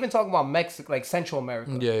 We're even talking about Mexico, like Central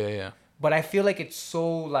America. Yeah. But I feel like it's so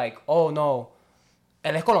like, oh no,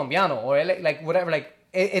 él es colombiano, or like whatever. Like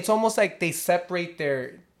it's almost like they separate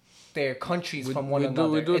their countries from one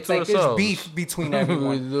another. It's like there's beef between everyone.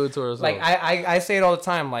 We do it to ourselves. Like I say it all the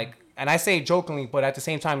time, like, and I say it jokingly, but at the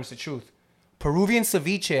same time, it's the truth. Peruvian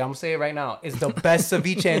ceviche, I'm gonna say it right now, is the best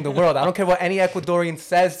ceviche in the world. I don't care what any Ecuadorian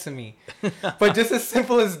says to me, but just as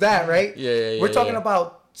simple as that, right? Yeah. We're talking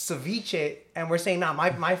about ceviche, and we're saying, nah,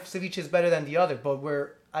 my ceviche is better than the other, but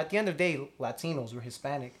we're at the end of the day Latinos, we're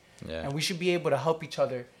Hispanic, and we should be able to help each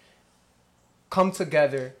other come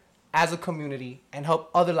together as a community and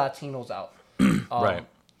help other Latinos out. Right.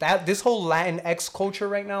 That this whole Latinx culture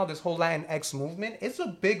right now, this whole Latinx movement, it's a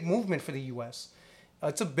big movement for the U.S.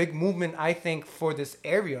 It's a big movement, I think, for this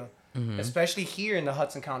area, especially here in the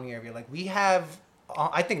Hudson County area. Like, we have,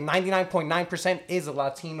 I think 99.9% is a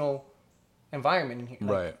Latino environment in here.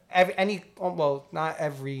 Like, right. Not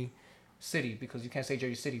every city, because you can't say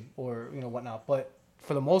Jersey City or, you know, whatnot. But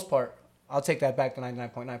for the most part, I'll take that back to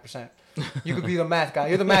 99.9%. You could be the math guy.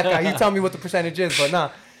 You're the math guy. You tell me what the percentage is, but nah.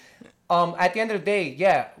 At the end of the day,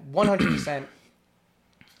 yeah, 100%.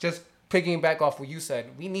 Just picking back off what you said,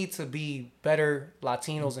 we need to be better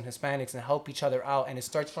Latinos and Hispanics and help each other out, and it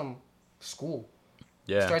starts from school.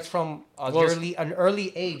 Yeah, it starts from an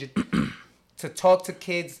early age to talk to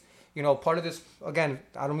kids. You know, part of this, again,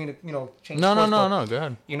 I don't mean to, you know, change. No, go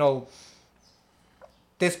ahead. You know,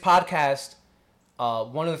 this podcast,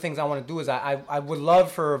 one of the things I want to do is I would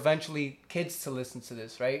love for eventually kids to listen to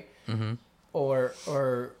this, right? Mm-hmm.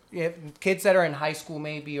 Or kids that are in high school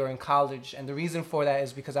maybe, or in college. And the reason for that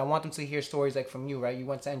is because I want them to hear stories like from you, right? You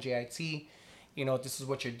went to NJIT, you know, this is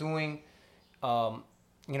what you're doing.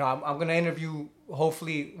 You know, I'm going to interview,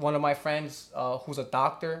 hopefully, one of my friends who's a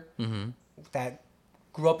doctor that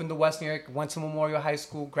grew up in the West New York, went to Memorial High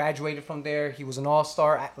School, graduated from there. He was an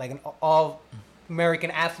all-star, like an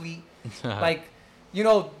all-American athlete. Like, you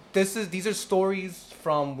know, these are stories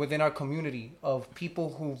from within our community of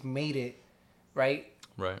people who've made it, right?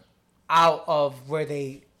 Right. Out of where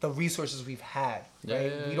the resources we've had,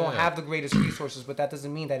 right? Yeah, we don't have the greatest resources, but that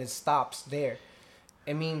doesn't mean that it stops there.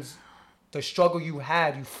 It means the struggle you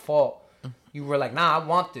had, you fought. You were like, nah, I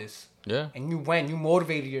want this. Yeah. And you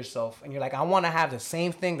motivated yourself, and you're like, I want to have the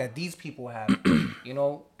same thing that these people have, you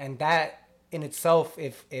know? And that in itself,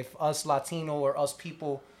 if us Latino or us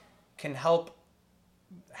people can help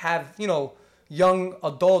have, you know, young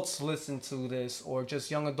adults listen to this, or just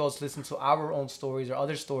young adults listen to our own stories or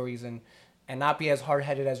other stories, and not be as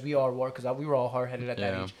hard-headed as we all were, because we were all hard-headed at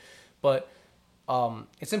that age. But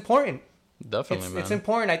it's important. Definitely, man. It's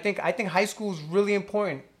important. I think high school is really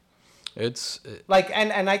important. Like,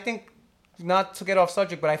 and I think, not to get off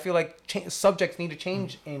subject, but I feel like subjects need to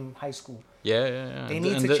change in high school. Yeah. They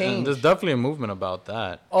need to change. And there's definitely a movement about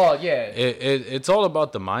that. Oh yeah. It's all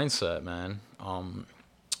about the mindset, man.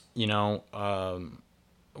 You know,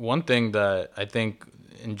 one thing that I think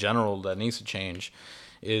in general that needs to change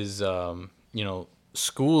is, you know,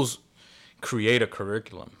 schools create a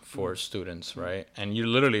curriculum for students, right? And you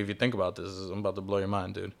literally, if you think about this, I'm about to blow your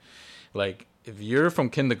mind, dude. Like, if you're from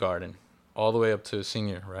kindergarten all the way up to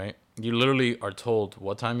senior, right? You literally are told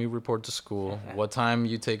what time you report to school, what time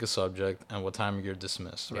you take a subject, and what time you're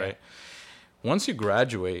dismissed, right? Once you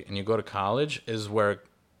graduate and you go to college is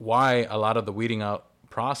why a lot of the weeding out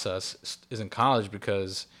process is in college,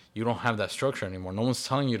 because you don't have that structure anymore. No one's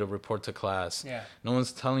telling you to report to class. No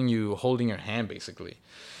one's telling you, holding your hand, basically.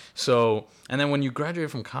 So, and then when you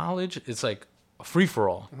graduate from college, it's like a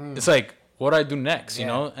free-for-all. It's like, what do I do next, you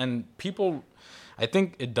know? And people, I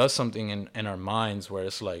think it does something in our minds where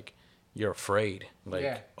it's like, you're afraid.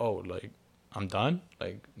 Like, oh, like, I'm done.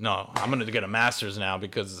 Like, no, I'm gonna get a master's now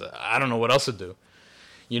because I don't know what else to do.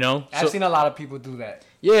 You know, I've seen a lot of people do that.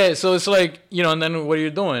 Yeah, so it's like, you know, and then what are you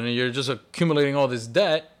doing? You're just accumulating all this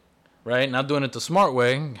debt, right? Not doing it the smart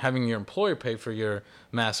way, having your employer pay for your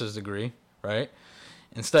master's degree, right?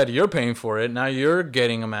 Instead, you're paying for it. Now you're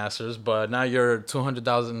getting a master's, but now you're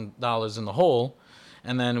 $200,000 in the hole,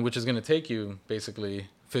 and then which is going to take you basically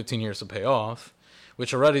 15 years to pay off,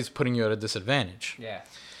 which already is putting you at a disadvantage. Yeah.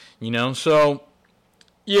 You know, so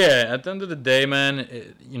yeah, at the end of the day,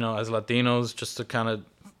 man, you know, as Latinos, just to kind of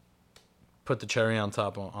put the cherry on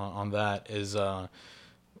top on that is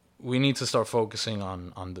we need to start focusing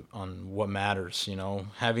on what matters. You know,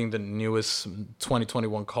 having the newest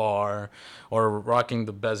 2021 car or rocking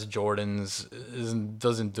the best Jordans it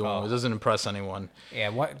doesn't impress anyone. Yeah,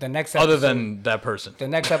 the next episode, other than that person. The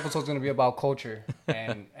next episode's gonna be about culture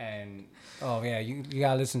and oh yeah, you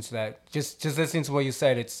gotta listen to that. Just listening to what you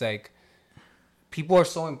said, it's like people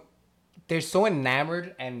are they're so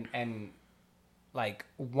enamored and like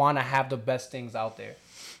want to have the best things out there.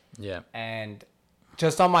 Yeah. And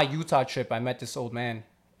just on my Utah trip, I met this old man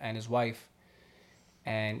and his wife,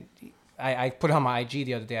 and I put it on my IG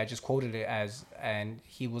the other day. I just quoted it and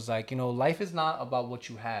he was like, you know, life is not about what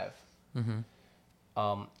you have.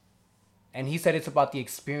 Mm-hmm. And he said it's about the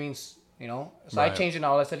experience, you know. So right. I changed it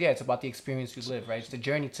now. I said, yeah, it's about the experience you live, right? It's the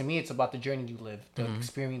journey. To me, it's about the journey you live, the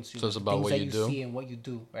experience you live, it's about things what that you do. see and what you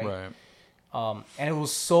do, right? Right. And it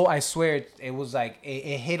was so, I swear, it was like,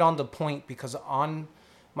 it hit on the point because on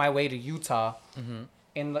my way to Utah,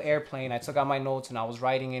 in the airplane, I took out my notes and I was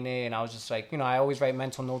writing in it, and I was just like, you know, I always write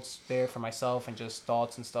mental notes there for myself and just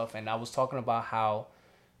thoughts and stuff. And I was talking about how,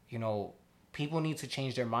 you know, people need to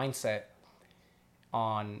change their mindset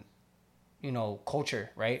on, you know,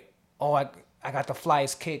 culture, right? Oh, I got the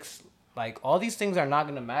flyest kicks. Like, all these things are not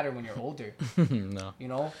going to matter when you're older. No. You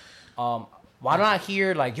know? Why not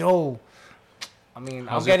hear, like, yo, I mean,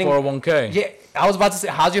 how's your 401k? Yeah, I was about to say,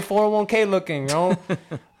 how's your 401k looking, you know?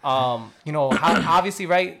 You know, obviously,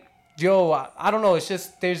 right? Yo, I don't know. It's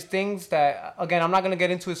just, there's things that, again, I'm not going to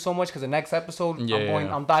get into it so much because the next episode,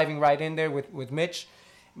 I'm diving right in there with Mitch.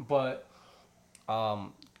 But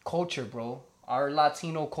culture, bro. Our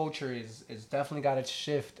Latino culture is definitely got to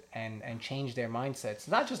shift and change their mindsets. It's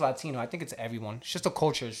not just Latino. I think it's everyone. It's just a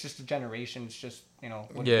culture. It's just a generation. It's just, you know.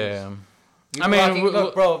 What it is. I mean,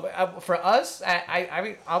 look, bro. For us,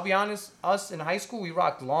 I'll be honest. Us in high school, we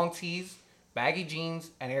rocked long tees, baggy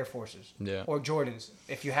jeans, and Air Forces. Yeah. Or Jordans,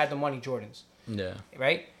 if you had the money, Jordans. Yeah.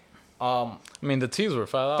 Right. I mean, the tees were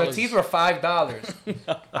 $5. The tees were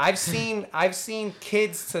 $5. I've seen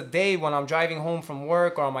kids today when I'm driving home from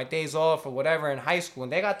work or on my days off or whatever in high school,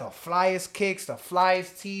 and they got the flyest kicks, the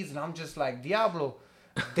flyest tees, and I'm just like, Diablo,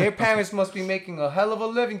 their parents must be making a hell of a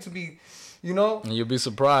living to be. You know, you'll be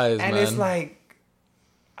surprised, and man. It's like,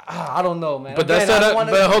 I don't know, man. But again,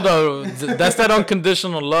 but hold on, that's that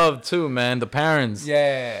unconditional love too, man. The parents,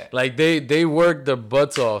 yeah, like they work their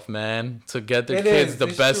butts off, man, to get their kids the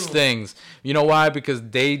best things. You know why? Because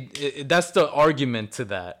that's the argument to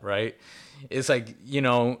that, right? It's like, you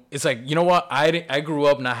know what? I grew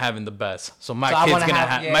up not having the best, so my kid's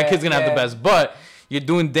gonna have the best, but you're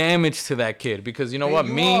doing damage to that kid because you know what?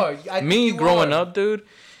 Me growing up, dude.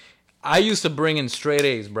 I used to bring in straight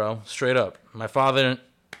A's, bro. Straight up. My father,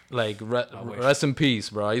 like, rest in peace,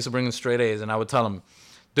 bro. I used to bring in straight A's, and I would tell him,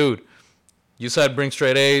 dude, you said bring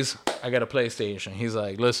straight A's. I got a PlayStation. He's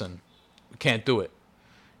like, listen, we can't do it.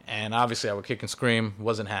 And obviously, I would kick and scream.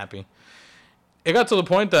 Wasn't happy. It got to the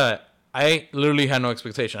point that I literally had no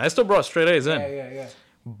expectation. I still brought straight A's in. Yeah.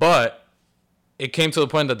 But it came to the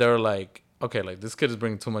point that they were like, okay, like, this kid is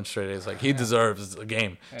bringing too much straight A's. Like, he deserves a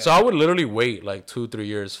game. Yeah. So I would literally wait, like, 2-3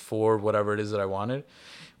 years for whatever it is that I wanted,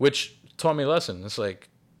 which taught me a lesson. It's like,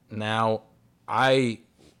 now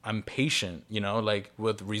I'm patient, you know, like,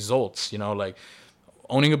 with results, you know, like,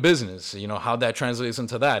 owning a business, you know, how that translates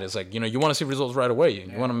into that. It's like, you know, you want to see results right away.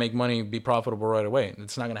 You want to make money, be profitable right away.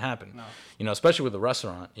 It's not going to happen. No. You know, especially with a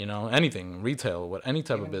restaurant, you know, anything, retail, any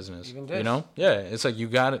type of business, you know? Yeah, it's like, you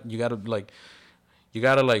got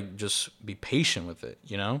to, like, just be patient with it,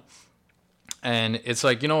 you know? And it's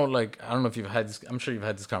like, you know, like, I don't know if you've had this, I'm sure you've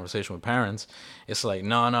had this conversation with parents. It's like,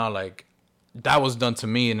 no, like, that was done to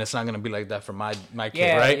me, and it's not going to be like that for my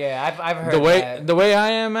kid, right? Yeah, I've heard that. The way I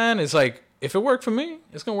am, man, it's like, if it worked for me,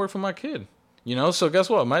 it's going to work for my kid, you know? So guess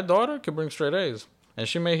what? My daughter could bring straight A's, and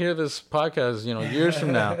she may hear this podcast, you know, years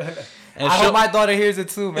from now. And I hope my daughter hears it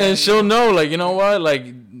too, man. And she'll know, like, you know what?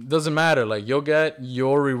 Like, doesn't matter. Like, you'll get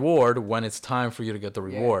your reward when it's time for you to get the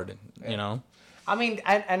reward, you know? I mean,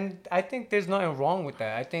 and I think there's nothing wrong with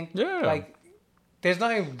that. I think, like, there's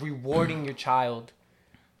nothing rewarding your child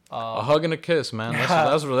A hug and a kiss, man.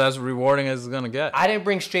 That's rewarding as it's gonna get. I didn't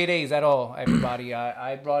bring straight A's at all, everybody.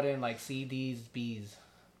 I brought in like C, D's, B's,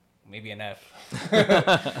 maybe an F.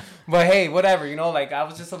 But hey, whatever. You know, like I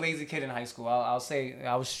was just a lazy kid in high school. I'll say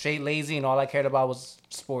I was straight lazy, and all I cared about was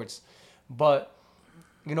sports. But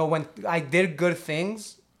you know, when I did good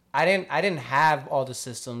things, I didn't have all the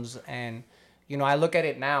systems, and you know, I look at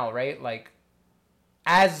it now, right? Like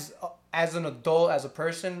as an adult, as a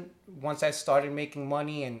person, once I started making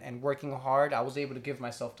money and working hard, I was able to give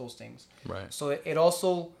myself those things. Right. So it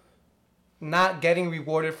also, not getting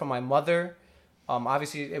rewarded from my mother,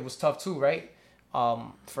 obviously it was tough too, right?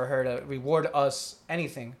 For her to reward us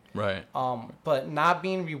anything. Right. But not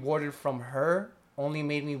being rewarded from her only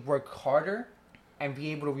made me work harder and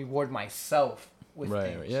be able to reward myself with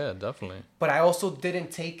things. Right. Yeah, definitely. But I also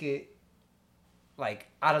didn't take it like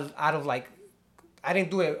out of like, I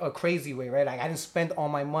didn't do it a crazy way, right? Like I didn't spend all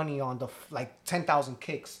my money on the like 10,000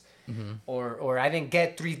 kicks, or I didn't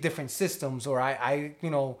get 3 different systems, or I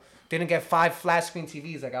you know didn't get 5 flat screen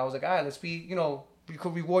TVs. Like I was like, all right, let's be, you know, you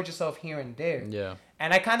could reward yourself here and there. Yeah.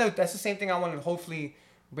 And I kind of, that's the same thing I want to hopefully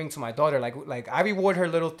bring to my daughter. Like I reward her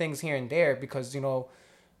little things here and there because, you know,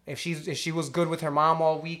 if she was good with her mom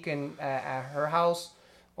all week and at her house,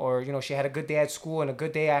 or, you know, she had a good day at school and a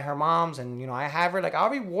good day at her mom's, and, you know, I have her, like, I'll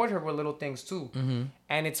reward her with little things, too. Mm-hmm.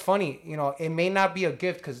 And it's funny, you know, it may not be a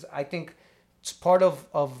gift, because I think it's part of,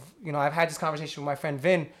 you know, I've had this conversation with my friend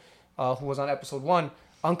Vin, who was on episode 1,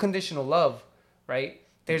 unconditional love, right?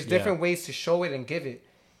 There's different ways to show it and give it.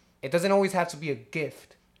 It doesn't always have to be a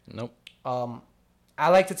gift. Nope. I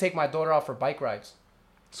like to take my daughter out for bike rides.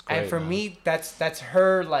 Great, and for me, that's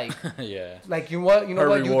her, like, yeah, like, you know what,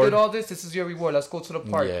 reward. You did all this is your reward. Let's go to the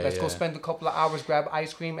park. Yeah, Let's go spend a couple of hours, grab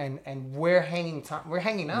ice cream, and we're hanging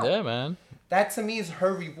out. Yeah, man. That to me is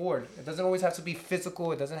her reward. It doesn't always have to be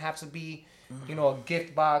physical. It doesn't have to be, you know, a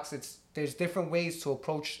gift box. There's different ways to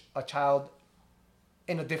approach a child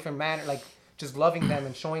in a different manner, like just loving them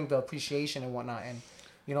and showing the appreciation and whatnot. And,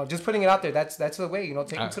 you know, just putting it out there, that's the way, you know,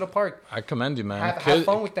 take them to the park. I commend you, man. Have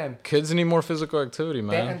fun with them. Kids need more physical activity,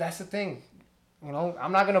 man. And that's the thing. You know,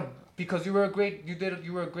 I'm not going to, because you were a great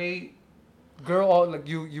girl, like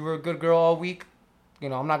you were a good girl all week. You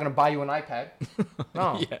know, I'm not going to buy you an iPad.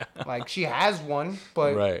 No. Yeah. Like, she has one,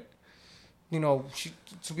 but, right. You know,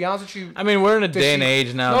 to be honest with you. I mean, we're in a day and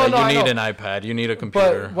age now that you need an iPad. You need a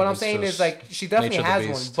computer. But what I'm saying is, like, she definitely has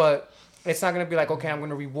one, but it's not going to be like, okay, I'm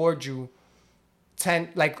going to reward you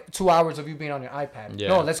 2 hours of you being on your iPad. Yeah.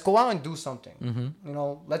 No, let's go out and do something. Mm-hmm. You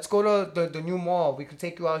know, let's go to the new mall. We could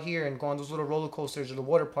take you out here and go on those little roller coasters or the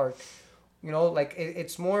water park. You know, like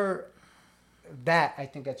it's more that I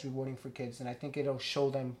think that's rewarding for kids, and I think it'll show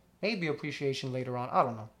them maybe appreciation later on. I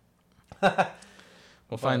don't know.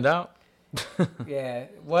 We'll find out. Yeah.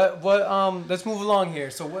 What let's move along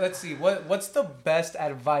here. So let's see. What's the best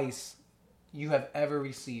advice you have ever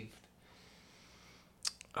received?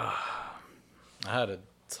 I had a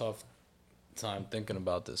tough time thinking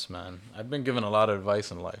about this, man. I've been given a lot of advice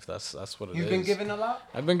in life. That's what it is. You've been given a lot?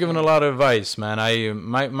 I've been given a lot of advice, man. I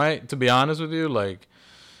might to be honest with you, like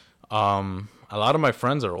a lot of my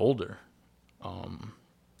friends are older.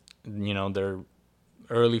 You know, they're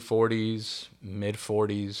early 40s, mid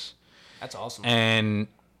 40s. That's awesome. And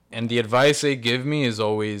the advice they give me is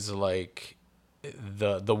always like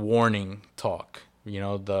the warning talk. You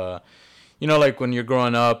know, like when you're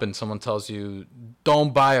growing up and someone tells you,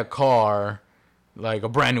 don't buy a car, like a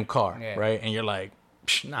brand new car, right? And you're like,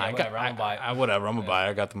 nah, I'm gonna buy it. Whatever, I'm gonna buy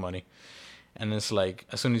it. I got the money. And it's like,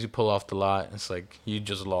 as soon as you pull off the lot, it's like, you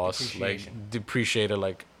just lost, like, depreciated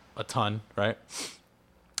like a ton, right?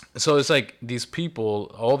 So it's like these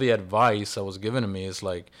people, all the advice that was given to me is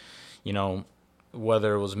like, you know,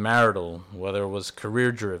 whether it was marital, whether it was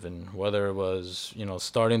career driven, whether it was, you know,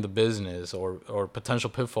 starting the business or potential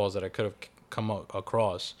pitfalls that I could have come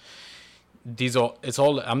across. I'm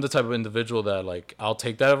the type of individual that, like, I'll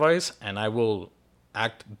take that advice and I will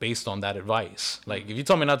act based on that advice. Like, if you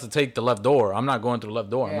tell me not to take the left door, I'm not going through the left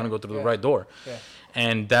door. I'm going to go through the right door. Yeah.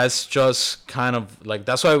 And that's just kind of like,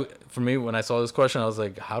 that's why for me, when I saw this question, I was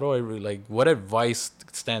like, how do I really, like, what advice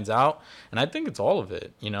stands out? And I think it's all of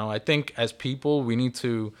it. You know, I think as people, we need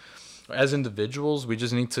to, as individuals, we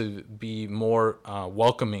just need to be more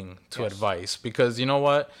welcoming to advice, because you know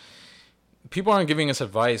what? People aren't giving us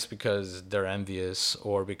advice because they're envious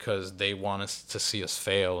or because they want us to see us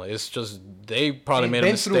fail. It's just they probably made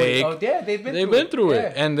a mistake. Oh yeah, they've been through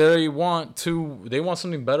it, and they want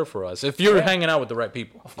something better for us. If you're hanging out with the right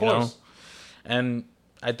people, of course. You know? And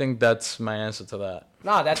I think that's my answer to that.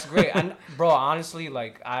 No, that's great. And bro, honestly,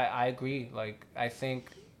 like I agree. Like I think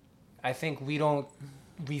we don't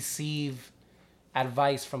receive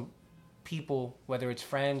advice from people, whether it's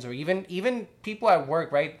friends or even people at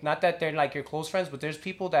work, right? Not that they're like your close friends, but there's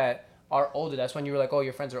people that are older. That's when you were like, oh,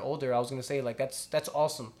 your friends are older. I was gonna say like that's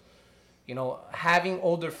awesome. You know, having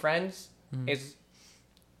older friends is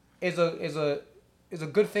is a is a is a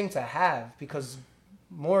good thing to have because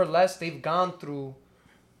more or less they've gone through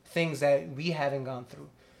things that we haven't gone through.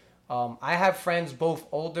 I have friends both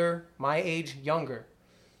older, my age, younger,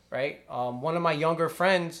 right? One of my younger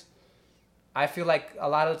friends, I feel like a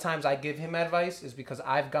lot of the times I give him advice is because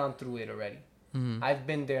I've gone through it already. I've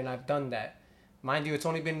been there and I've done that. Mind you,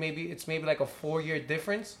 it's maybe like a 4-year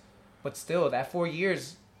difference, but still that 4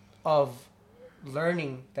 years of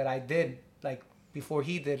learning that I did like before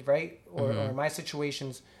he did, right? Or my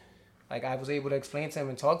situations, like I was able to explain to him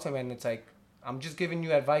and talk to him, and it's like I'm just giving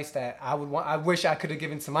you advice that I wish I could have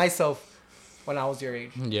given to myself when I was your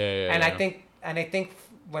age. Yeah. And I think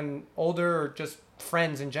when older or just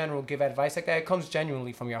friends in general give advice like that, it comes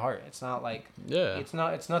genuinely from your heart. It's not like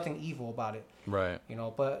it's nothing evil about it. Right. You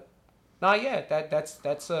know, but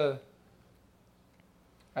that's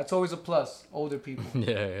always a plus. Older people.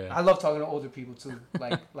 Yeah. I love talking to older people too.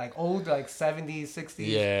 Like old, like 70s, 60s.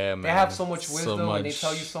 Yeah, man. They have so much wisdom so much, and they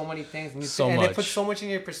tell you so many things, and they put so much in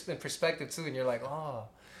your perspective too, and you're like, oh,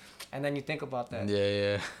 and then you think about that.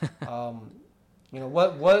 Yeah. You know,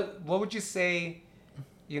 what would you say?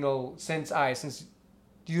 You know, since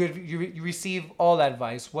you receive all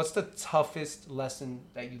advice, what's the toughest lesson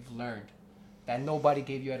that you've learned that nobody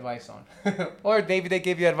gave you advice on? Or maybe they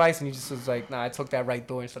gave you advice and you just was like, nah, I took that right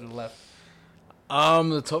door instead of the left.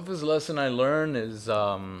 The toughest lesson I learned is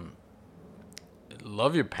love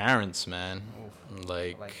your parents, man.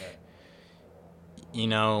 Like that. You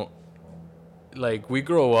know, like we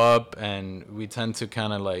grow up and we tend to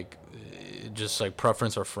kind of like just like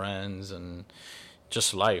preference our friends and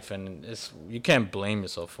just life, and you can't blame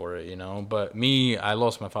yourself for it, you know. But me, I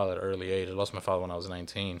lost my father at an early age. I lost my father when I was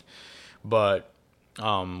 19. But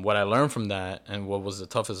what I learned from that, and what was the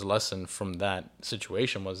toughest lesson from that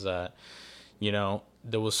situation, was that, you know,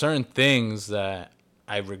 there were certain things that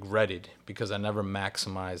I regretted because I never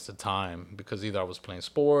maximized the time, because either I was playing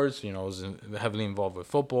sports, you know, I was heavily involved with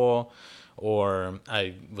football, or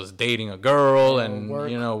I was dating a girl and work,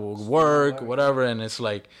 you know, work, whatever. And it's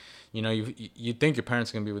like, you know, you think your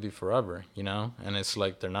parents are gonna be with you forever, you know, and it's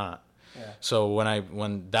like they're not. Yeah. So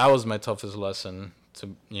when that was my toughest lesson, to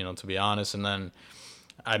be honest, and then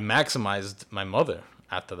I maximized my mother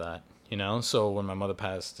after that, you know. So when my mother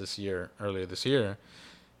passed earlier this year,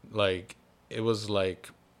 like it was like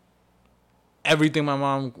everything my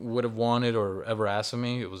mom would have wanted or ever asked of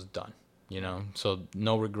me, it was done, you know. So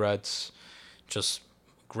no regrets, just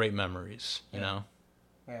great memories, you know.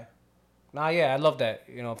 Yeah. Nah, yeah, I love that.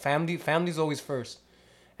 You know, family's always first.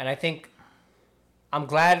 And I think I'm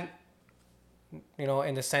glad, you know,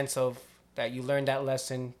 in the sense of that you learned that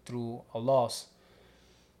lesson through a loss.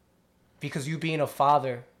 Because you being a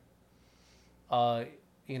father,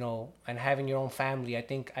 you know, and having your own family, I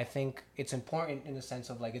think it's important in the sense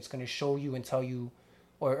of like it's gonna show you and tell you,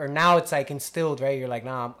 or now it's like instilled, right? You're like,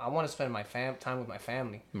 nah, I want to spend my time with my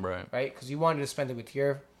family, Right? Because you wanted to spend it with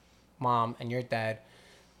your mom and your dad,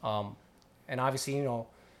 and obviously, you know,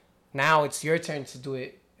 now it's your turn to do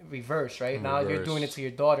it reverse, right? Now you're doing it to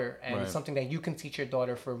your daughter, and it's something that you can teach your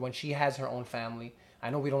daughter for when she has her own family. I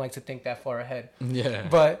know we don't like to think that far ahead. Yeah.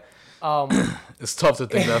 But it's tough to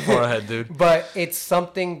think that far ahead, dude. But it's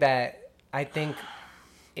something that I think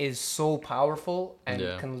is so powerful and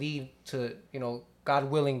can lead to, you know,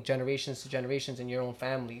 God willing, generations to generations in your own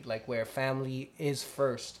family, like where family is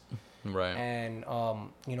first. Right. And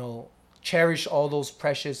you know, cherish all those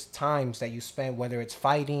precious times that you spend, whether it's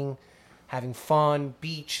fighting, having fun,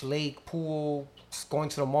 beach, lake, pool, going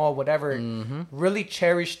to the mall, whatever. Really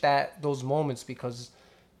cherish those moments because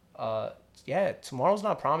tomorrow's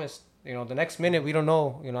not promised. You know, the next minute we don't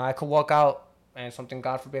know. You know, I could walk out and something,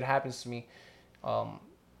 God forbid, happens to me.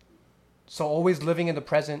 So always living in the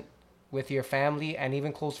present with your family and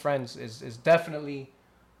even close friends is definitely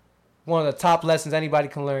one of the top lessons anybody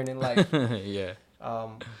can learn in life. Yeah.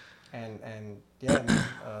 And yeah,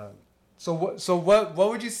 man. So what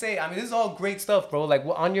would you say? I mean, this is all great stuff, bro. Like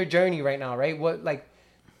on your journey right now, right? What, like,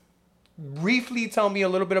 briefly tell me a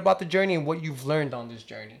little bit about the journey and what you've learned on this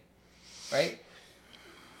journey, right?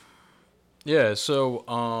 Yeah. So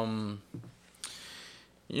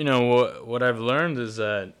you know what I've learned is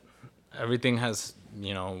that everything has,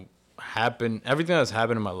 you know, happened. Everything that's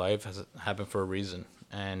happened in my life has happened for a reason,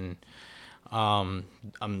 and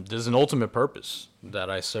there's an ultimate purpose that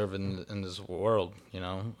I serve in this world, you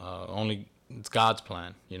know. Only it's God's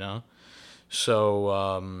plan, you know. So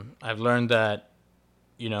I've learned that,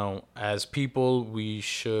 you know, as people, we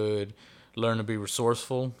should learn to be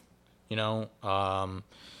resourceful. You know,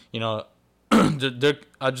 you know,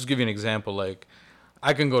 I'll just give you an example. Like,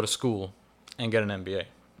 I can go to school and get an MBA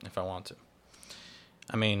if I want to.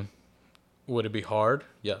 I mean, would it be hard?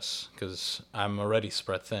 Yes, because I'm already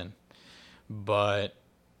spread thin. But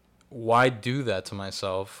why do that to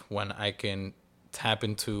myself when I can tap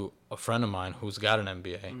into a friend of mine who's got an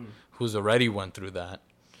MBA, who's already went through that,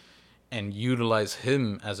 and utilize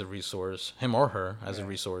him as a resource, him or her as a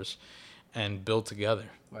resource, and build together.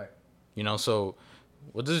 Right. You know, so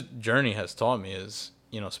what this journey has taught me is,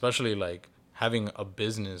 you know, especially like having a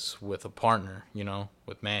business with a partner, you know,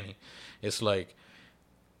 with Manny, it's like,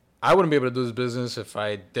 I wouldn't be able to do this business if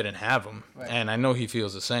I didn't have him. Right. And I know he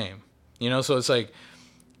feels the same. You know, so it's like,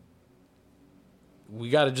 we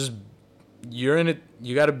got to just, you're in it,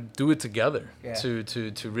 you got to do it together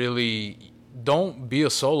to really, don't be a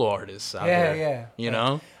solo artist out there. You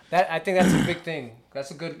know? I think that's a big thing.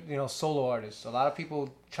 That's a good, you know, solo artist. A lot of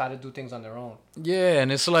people try to do things on their own. Yeah,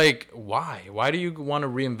 and it's like, why? Why do you want to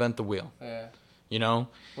reinvent the wheel? Yeah. You know?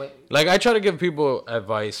 Like, I try to give people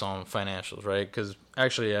advice on financials, right? Because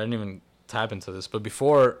actually, I didn't even tap into this. But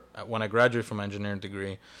before, when I graduated from my engineering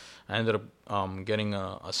degree, I ended up getting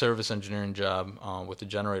a service engineering job with a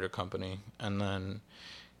generator company. And then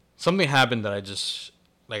something happened that I just,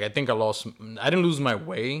 like, I think I didn't lose my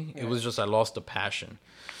way. Yeah. It was just I lost the passion.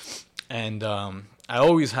 And I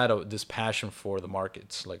always had this passion for the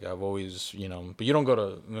markets. Like, I've always, you know, but you don't go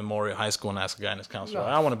to Memorial High School and ask a guidance counselor,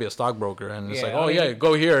 I want to be a stockbroker. And it's like,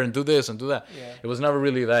 go here and do this and do that. Yeah. It was never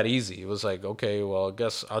really that easy. It was like, okay, well, I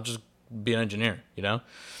guess I'll just be an engineer, you know?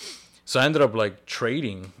 So I ended up, like,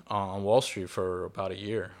 trading on Wall Street for about a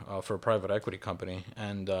year for a private equity company.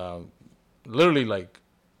 And literally, like,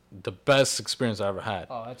 the best experience I ever had.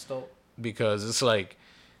 Oh, that's dope. Because it's like,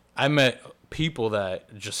 I met people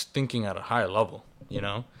that just thinking at a higher level, you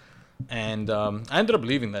know? And I ended up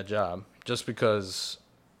leaving that job just because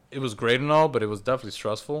it was great and all, but it was definitely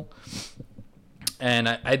stressful. And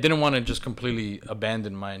I didn't want to just completely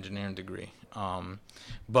abandon my engineering degree.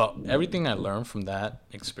 But everything I learned from that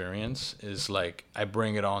experience is like, I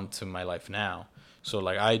bring it on to my life now. So,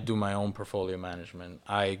 like, I do my own portfolio management.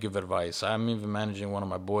 I give advice. I'm even managing one of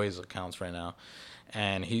my boys' accounts right now,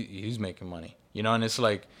 and he's making money, you know? And it's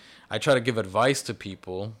like, I try to give advice to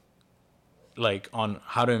people, like, on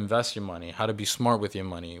how to invest your money, how to be smart with your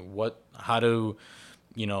money, how to,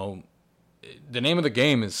 you know, the name of the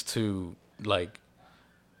game is to, like,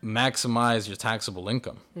 maximize your taxable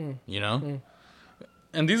income, you know?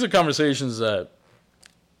 And these are conversations that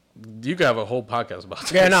you could have a whole podcast about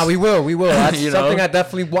this. Yeah, no, we will. That's something I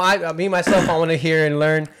definitely want. Me, myself, I want to hear and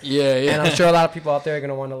learn. Yeah. And I'm sure a lot of people out there are going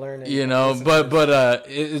to want to learn. You know, but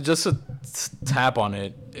it just a tap on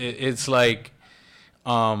it. It's like,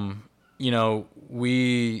 you know,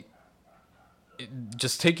 we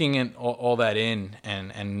just taking in all that in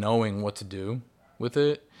and knowing what to do with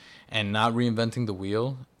it and not reinventing the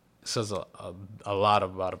wheel says a lot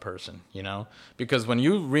about a person, you know? Because when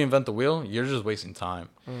you reinvent the wheel, you're just wasting time.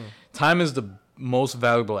 Time is the most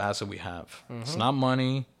valuable asset we have. It's not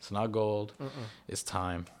money. It's not gold. It's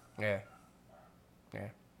time. Yeah.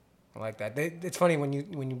 I like that. It's funny when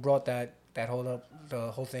you brought that whole up,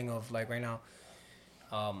 the whole thing of, like, right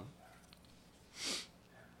now,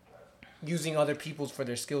 using other people's for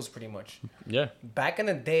their skills, pretty much. Yeah. Back in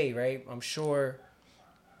the day, right? I'm sure.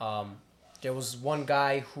 There was one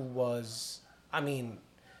guy who was, I mean,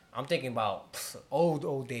 I'm thinking about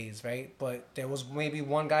old days, right? But there was maybe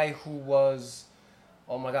one guy who was,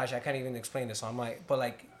 oh my gosh, I can't even explain this. So I'm like, but,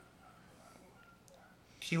 like,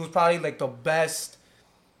 he was probably, like, the best,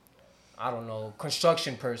 I don't know,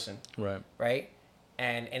 construction person. Right. Right?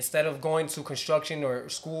 And instead of going to construction or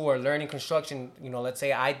school or learning construction, you know, let's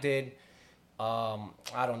say I did, I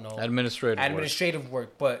don't know. Administrative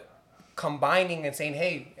work. But combining and saying,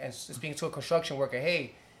 hey, and speaking to a construction worker,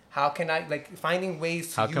 hey, how can I, like, finding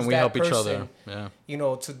ways to use that person, how can we help each other? Yeah. You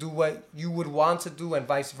know, to do what you would want to do and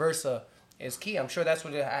vice versa is key. I'm sure that's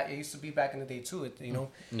what it used to be back in the day too, you know?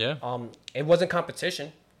 Yeah. It wasn't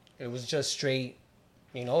competition. It was just straight,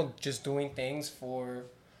 you know, just doing things for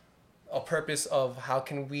a purpose of how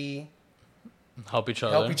can we help each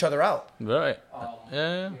other out. Right.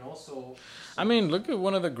 Yeah. You know, so I mean, look at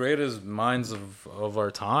one of the greatest minds of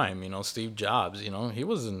our time, you know, Steve Jobs, you know, he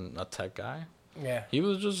wasn't a tech guy. Yeah. He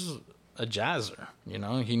was just a jazzer, you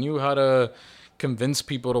know. He knew how to convince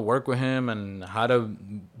people to work with him and how to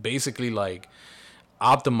basically, like,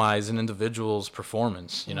 optimize an individual's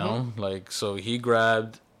performance, you know. Like, so he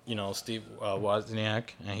grabbed, you know, Steve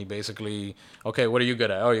Wozniak, and he basically, okay, what are you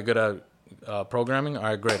good at? Oh, you're good at programming? All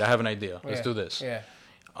right, great. I have an idea. Let's do this. Yeah.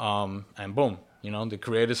 And boom, they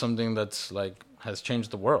created something that's like has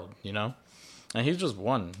changed the world, and he's just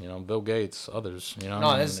one, Bill Gates, others, No,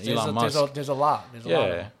 Elon Musk. There's a lot. There's a lot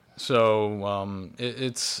of them. So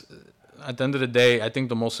it's at the end of the day, I think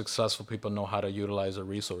the most successful people know how to utilize their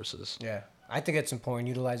resources. Yeah, I think it's important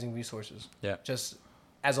utilizing resources. Yeah. Just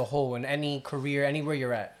as a whole, in any career, anywhere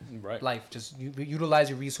you're at, Right. life, just utilize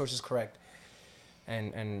your resources correct,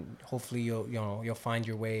 and hopefully you'll find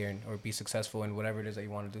your way or be successful in whatever it is that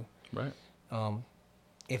you want to do. Right.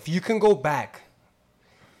 If you can go back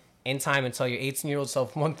in time and tell your 18-year-old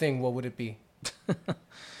self one thing, what would it be?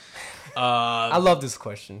 I love this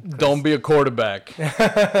question. Don't be a quarterback.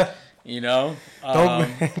 Don't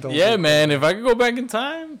yeah, man. If I could go back in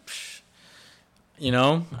time,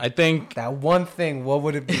 I think that one thing, what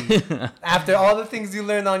would it be? After all the things you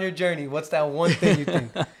learned on your journey, what's that one thing you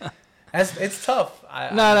think? It's tough.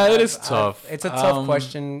 It is tough. It's a tough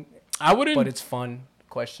question. I wouldn't, but it's fun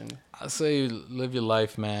question. I say live your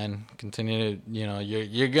life, man. Continue to,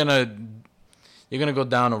 you're gonna go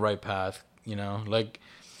down the right path. Like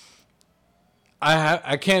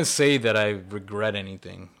I can't say that I regret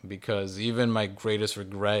anything, because even my greatest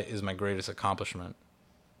regret is my greatest accomplishment.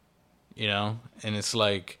 And it's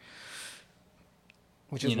like,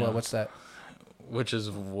 which is what? What's that? Which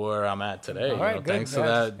is where I'm at today. All right, good. Thanks to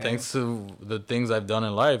that, thanks to the things I've done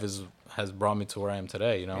in life has brought me to where I am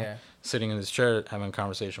today. Yeah. Sitting in this chair having a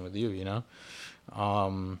conversation with you.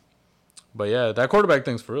 But yeah, that quarterback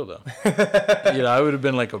thing's for real though. I would have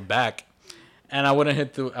been like a back, and I wouldn't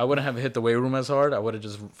have hit the weight room as hard. I would have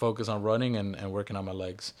just focused on running and working on my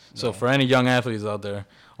legs. So for any young athletes out there,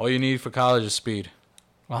 all you need for college is speed.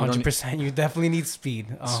 100%. You definitely need speed.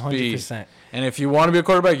 100%. And if you want to be a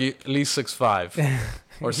quarterback, you at least 6'5"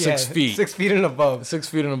 or 6 feet. 6 feet and above. 6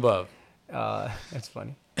 feet and above. That's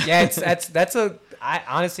funny. Yeah, I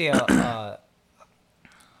honestly to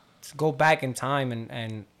go back in time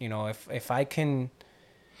and if I can,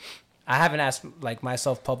 I haven't asked like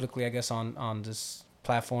myself publicly, I guess on this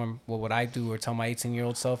platform, what would I do or tell my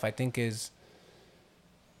 18-year-old self, I think is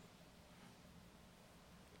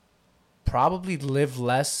probably live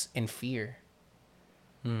less in fear.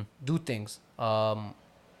 Do things. You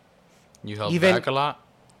held back a lot?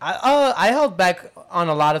 I held back on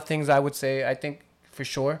a lot of things, I would say, I think, for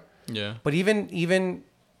sure. Yeah. But even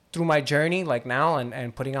through my journey, like now,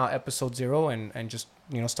 and putting out episode 0 and just,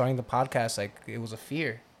 starting the podcast, like, it was a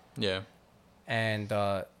fear. Yeah. And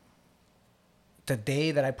the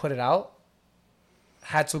day that I put it out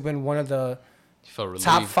had to have been one of the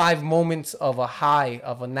top 5 moments of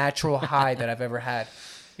a natural high that I've ever had.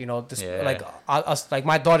 Like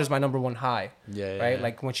my daughter's my number one high. Yeah. Right? Yeah.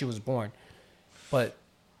 Like when she was born. But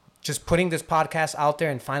just putting this podcast out there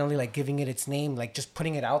and finally like giving it its name, like just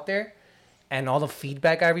putting it out there and all the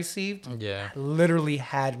feedback I received literally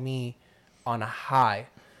had me on a high.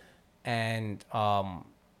 And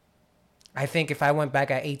I think if I went back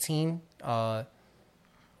at 18, or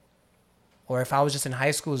if I was just in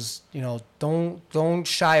high school, don't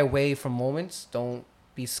shy away from moments. Don't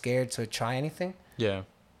be scared to try anything. Yeah.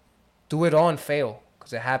 Do it all and fail,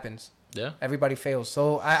 because it happens. Yeah. Everybody fails.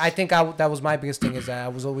 So I think that was my biggest thing, is that I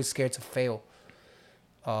was always scared to fail.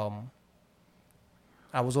 I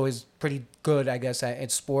was always pretty good, I guess,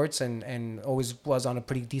 at sports and always was on a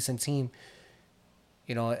pretty decent team.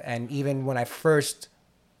 And even when I first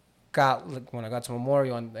got to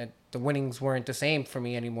Memorial and the winnings weren't the same for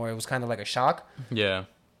me anymore, it was kind of like a shock. Yeah.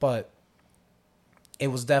 But it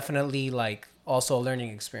was definitely like also a learning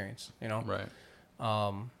experience, Right.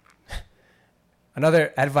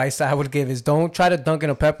 Another advice I would give is don't try to dunk in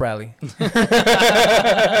a pep rally.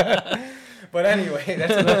 But anyway,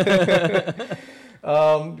 that's another.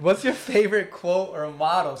 What's your favorite quote or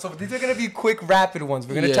motto? So these are gonna be quick, rapid ones.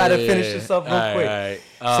 We're gonna try to finish this up real quick.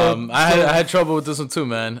 All right. I had trouble with this one too,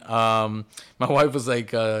 man. My wife was like,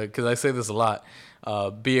 because I say this a lot.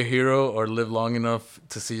 Be a hero or live long enough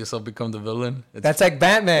to see yourself become the villain. That's like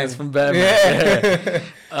Batman. It's from Batman.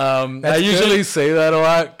 Yeah. I usually say that a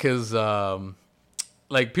lot because,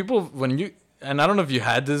 like, people, and I don't know if you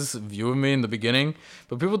had this view of me in the beginning,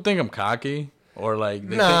 but people think I'm cocky or like,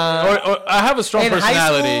 or I have a strong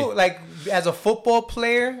personality. High school, like as a football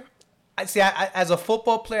player, as a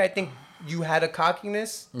football player, I think you had a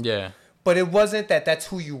cockiness. Yeah. But it wasn't that's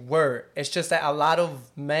who you were. It's just that a lot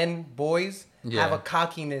of boys have a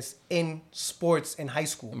cockiness in sports in high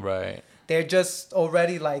school. Right. They're just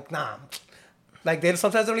already like, nah. Like, they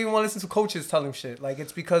sometimes don't even want to listen to coaches tell them shit. Like,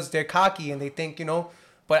 it's because they're cocky and they think,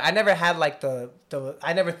 But I never had, like,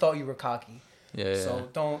 I never thought you were cocky. Yeah. So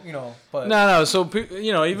don't, but No. So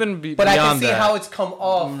even but I can beyond see that, how it's come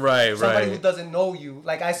off. Right. Somebody who doesn't know you.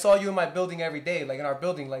 Like I saw you in my building every day. Like in our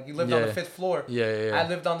building. Like you lived on the 5th floor. Yeah. I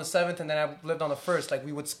lived on the 7th, and then I lived on the 1st. Like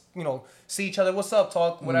we would, see each other. What's up?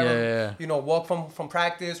 Talk. Whatever. Yeah. Walk from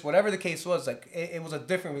practice. Whatever the case was. Like it was a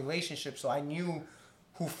different relationship. So I knew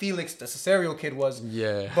who Felix, the Cesario kid, was.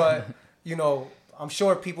 Yeah. But I'm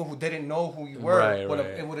sure people who didn't know who you were it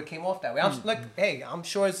would have came off that way. I'm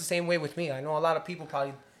sure it's the same way with me. I know a lot of people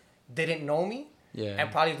probably didn't know me. Yeah.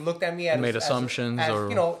 And probably looked at me as made assumptions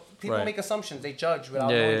people make assumptions. They judge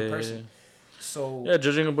without knowing the person. Yeah. So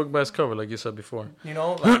judging a book by its cover, like you said before.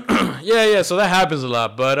 Like, So that happens a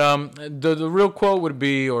lot. But the real quote would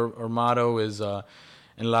be or motto is en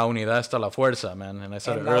la unidad está la fuerza, man. And I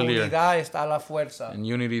said it earlier. En la unidad está la fuerza. In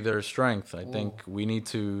unity there is strength. I think we need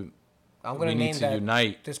to. I'm gonna name that.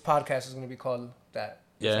 Unite. This podcast is gonna be called that.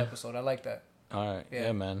 This episode. I like that. All right.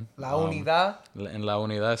 Yeah, man. La unidad. En la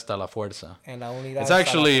unidad está la fuerza. En la unidad. It's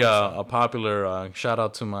actually a popular shout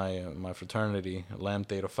out to my fraternity, Lamb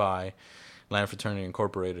Theta Phi, Lamb Fraternity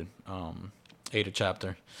Incorporated, Eta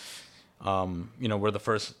chapter. We're the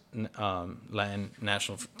first Latin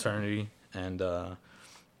national fraternity, and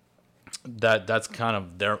that's kind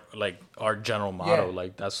of their like our general motto. Yeah.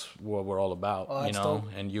 Like that's what we're all about, dope.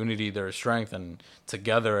 And unity there is strength, and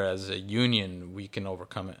together as a union we can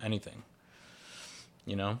overcome anything.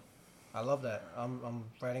 I love that. I'm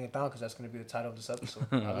writing it down because that's going to be the title of this episode.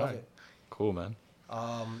 I love it. Cool, man.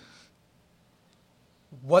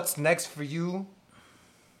 What's next for you,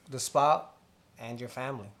 the spot, and your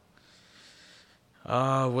family?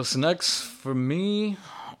 What's next for me?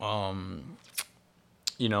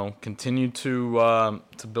 Continue to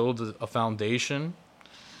build a foundation.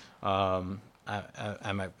 With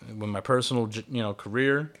my personal,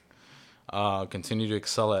 career. Continue to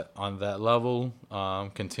excel on that level.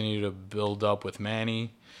 Continue to build up with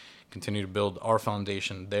Manny. Continue to build our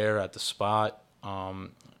foundation there at the spot,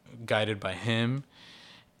 guided by him,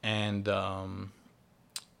 and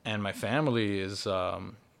my family is,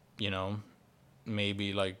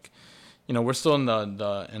 maybe like, we're still in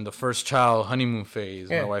the first child honeymoon phase.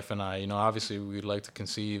 My wife and I. Obviously we'd like to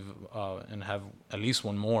conceive and have at least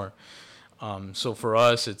one more. So for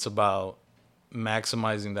us, it's about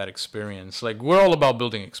maximizing that experience. Like we're all about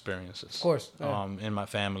building experiences. Of course. In my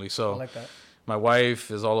family. So I like that. My wife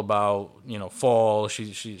is all about fall.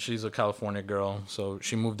 She's a California girl, so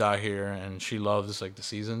she moved out here and she loves like the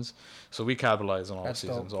seasons. So we capitalize on all the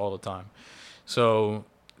seasons all the time. So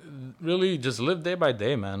really just live day by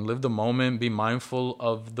day, man. Live the moment. Be mindful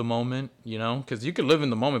of the moment. Because you could live in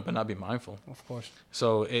the moment but not be mindful. Of course.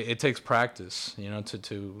 So it takes practice.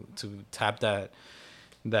 To tap that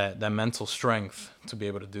mental strength to be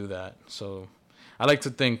able to do that. So I like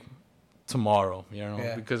to think tomorrow,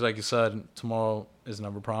 because like you said, tomorrow is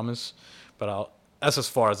never promised, but that's as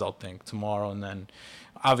far as I'll think tomorrow. And then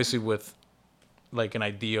obviously with like an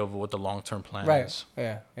idea of what the long-term plan is.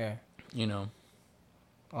 Yeah.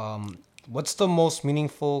 What's the most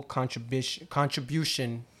meaningful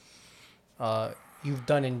contribution you've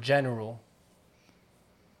done in general,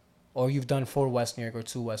 or you've done for West New York or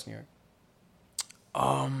to West New York?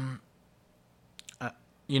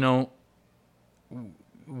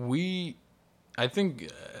 I think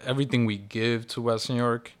everything we give to West New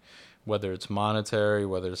York, whether it's monetary,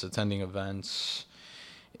 whether it's attending events,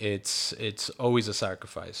 it's always a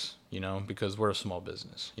sacrifice, because we're a small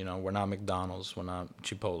business. We're not McDonald's, we're not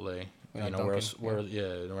Chipotle, we're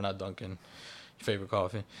not Dunkin', your favorite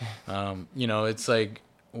coffee. It's like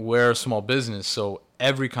we're a small business, so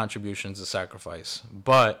every contribution is a sacrifice.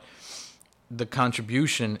 But the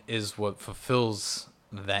contribution is what fulfills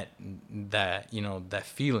that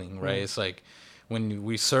feeling, right? It's like when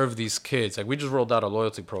we serve these kids, like we just rolled out a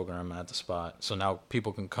loyalty program at the spot, so now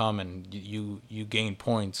people can come and you gain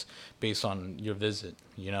points based on your visit.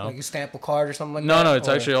 Like you stamp a card or something like that. No, it's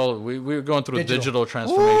actually all we're going through a digital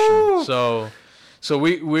transformation. Woo! So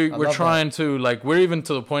we're trying to, like, we're even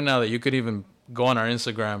to the point now that you could even go on our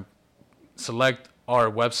Instagram, select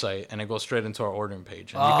our website, and it goes straight into our ordering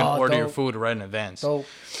page, and you can order your food right in advance.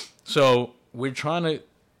 So we're trying to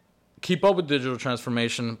keep up with digital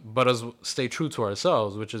transformation, but stay true to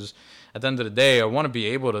ourselves, which is, at the end of the day, I want to be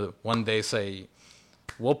able to one day say,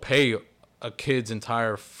 we'll pay a kid's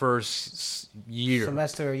entire first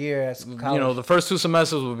semester or year as college. The first 2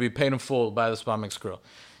 semesters will be paid in full by the Spot Mix Grill.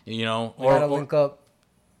 We gotta link up.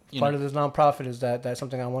 Part of this nonprofit is that's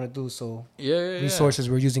something I want to do. So resources,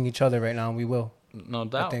 we're using each other right now, and we will. No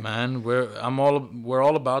doubt, man. We're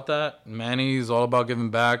all about that. Manny's all about giving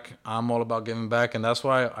back. I'm all about giving back, and that's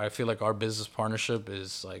why I feel like our business partnership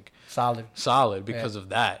is like solid because of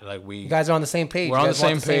that. Like you guys are on the same page. We're on the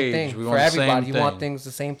same page. For everybody, you want things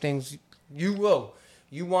the same things. You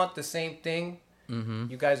want the same thing. Mm-hmm.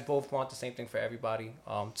 You guys both want the same thing for everybody.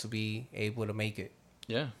 To be able to make it.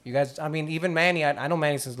 Yeah. You guys. I mean, even Manny. I know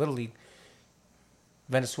Manny since Little League.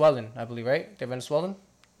 Venezuelan, I believe, right? They're Venezuelan?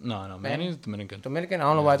 No. Manny's Dominican. Dominican? I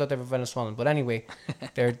don't know why I thought they were Venezuelan. But anyway,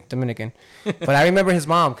 they're Dominican. But I remember his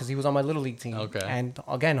mom because he was on my Little League team. Okay. And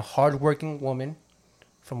again, hardworking woman,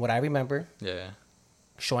 from what I remember. Yeah.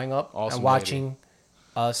 Showing up awesome and watching lady.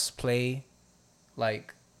 Us play,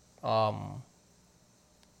 like, Little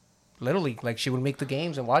League. Like, she would make the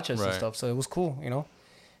games and watch us and stuff. So it was cool, you know?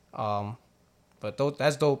 But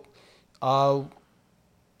that's dope.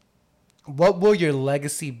 What will your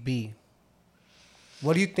legacy be?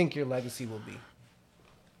 What do you think your legacy will be?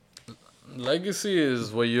 Legacy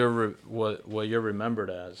is what you're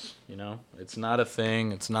remembered as. You know, it's not a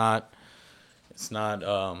thing. It's not.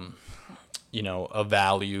 You know, a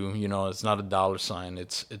value. You know, it's not a dollar sign.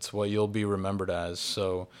 It's what you'll be remembered as.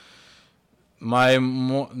 So, my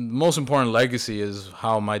most important legacy is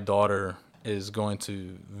how my daughter is going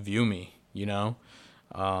to view me. You know,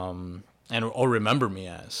 or remember me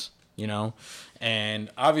as. You know, and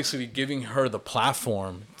obviously giving her the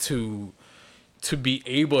platform to be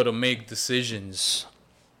able to make decisions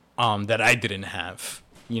that I didn't have.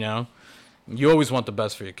 You know, you always want the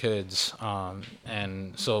best for your kids,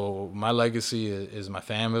 and so my legacy is my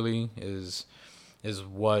family, is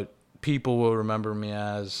what people will remember me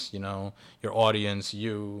as. You know, your audience,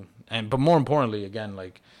 but more importantly, again,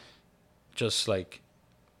 like just like,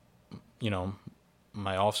 you know,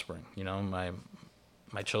 my offspring. You know, my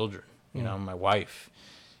children. You know, my wife.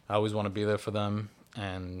 I always want to be there for them,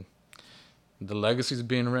 and the legacy is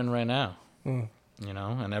being written right now. You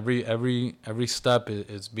know, and every step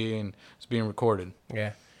is being recorded.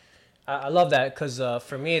 Yeah, I love that because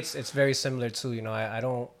for me it's very similar too. You know,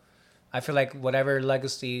 I feel like whatever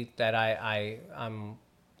legacy that I'm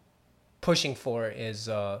pushing for is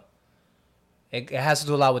it has to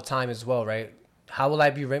do a lot with time as well, right? How will I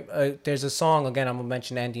be? There's a song again. I'm gonna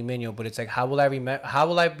mention Andy Mineo, but it's like, how will I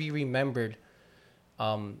be remembered?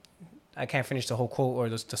 I can't finish the whole quote or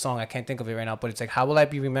the song. I can't think of it right now. But it's like, how will I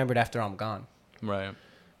be remembered after I'm gone? Right.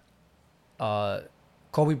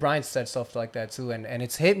 Kobe Bryant said stuff like that too, and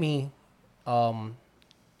it's hit me, a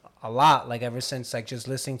lot. Like ever since, like just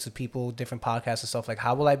listening to people, different podcasts and stuff. Like,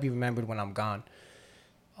 how will I be remembered when I'm gone?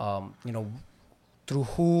 You know, through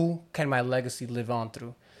who can my legacy live on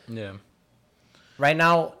through? Yeah. Right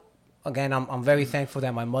now, again, I'm very thankful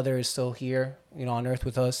that my mother is still here, you know, on earth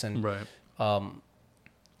with us, and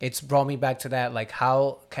it's brought me back to that. Like,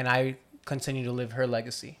 how can I continue to live her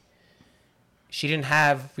legacy? She didn't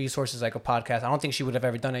have resources like a podcast. I don't think she would have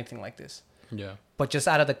ever done anything like this. Yeah. But just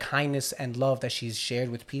out of the kindness and love that she's shared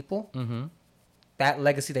with people, that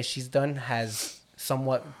legacy that she's done has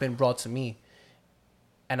somewhat been brought to me,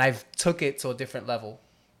 and I've took it to a different level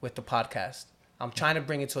with the podcast. I'm trying to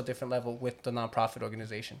bring it to a different level with the nonprofit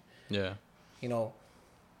organization. Yeah. You know,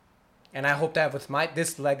 and I hope that with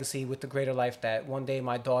this legacy with the Greater Life, that one day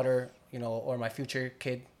my daughter, you know, or my future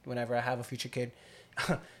kid, whenever I have a future kid,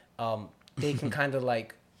 they can kind of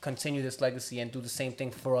like continue this legacy and do the same thing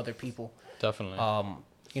for other people. Definitely.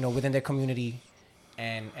 You know, within their community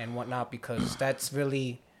and whatnot, because that's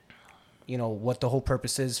really, you know, what the whole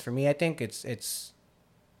purpose is for me. I think it's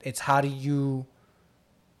how do you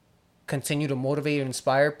continue to motivate and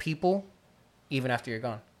inspire people even after you're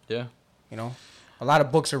gone. Yeah. You know, a lot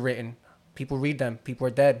of books are written. People read them. People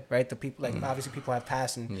are dead, right? The people, like, obviously people have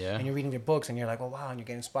passed, and you're reading their books and you're like, oh wow, and you're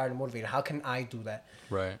getting inspired and motivated. How can I do that?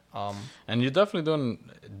 Right. And you're definitely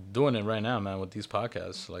doing it right now, man, with these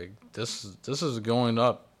podcasts. Like this is going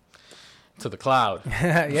up to the cloud.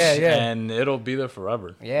 Yeah. And it'll be there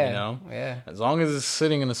forever. Yeah. You know? Yeah. As long as it's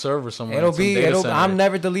sitting in a server somewhere. I'm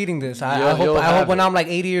never deleting this. I hope when I'm like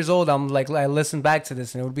 80 years old, I'm like, I listen back to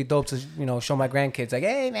this, and it would be dope to, you know, show my grandkids like,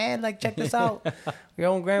 hey man, like check this out. Your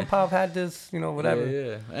own grandpa had this, you know, whatever.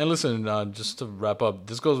 Yeah. And listen, just to wrap up,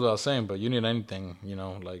 this goes without saying, but you need anything, you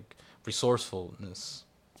know, like resourcefulness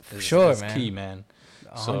is key, man.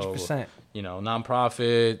 100%. So, you know,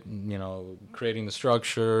 nonprofit, you know, creating the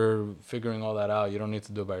structure, figuring all that out. You don't need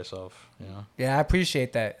to do it by yourself, you know? Yeah, I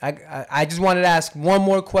appreciate that. I just wanted to ask one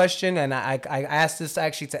more question, and I asked this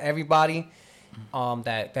actually to everybody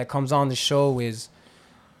that comes on the show is,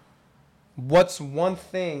 what's one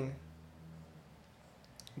thing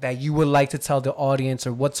that you would like to tell the audience,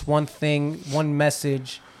 or what's one thing, one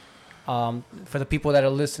message for the people that are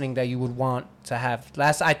listening that you would want to have?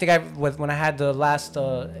 When I had the last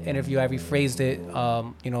interview, I rephrased it.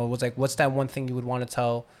 It was like, what's that one thing you would want to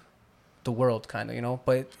tell the world, kind of,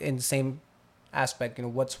 but in the same aspect,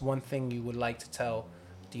 what's one thing you would like to tell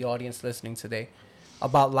the audience listening today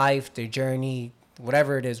about life, their journey,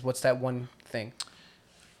 whatever it is? What's that one thing?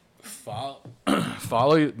 Follow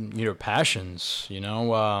your passions,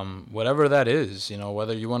 whatever that is,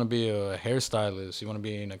 whether you want to be a hairstylist, you want to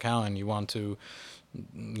be an accountant, you want to,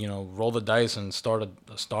 roll the dice and start a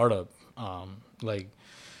startup,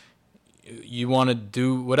 you want to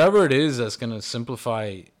do whatever it is that's going to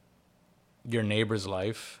simplify your neighbor's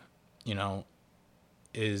life,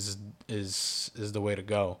 is the way to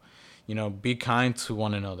go. Be kind to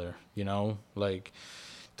one another,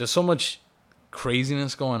 there's so much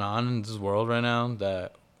craziness going on in this world right now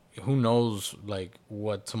that who knows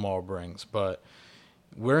what tomorrow brings, but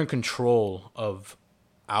we're in control of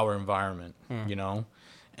our environment,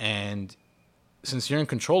 and since you're in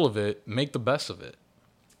control of it, make the best of it.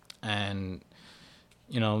 And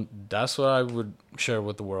that's what I would share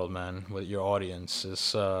with the world, man, with your audience.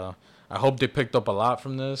 Is I hope they picked up a lot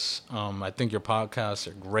from this. I think your podcasts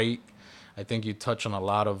are great. I think you touch on a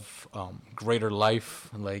lot of greater life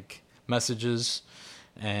messages,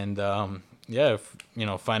 and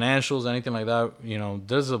financials, anything like that,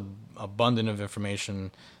 there's a abundant of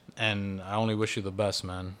information, and I only wish you the best,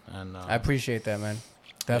 man. And I appreciate that, man.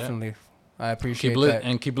 Definitely. Yeah. I appreciate that.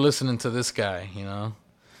 And keep listening to this guy, I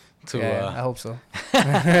hope so.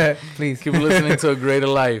 Please keep listening to A Greater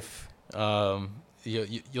Life.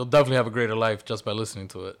 You'll definitely have a greater life just by listening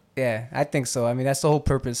to it. Yeah, I think so. I mean, that's the whole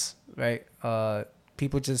purpose, right?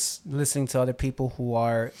 People just listening to other people who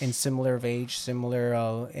are in similar of age,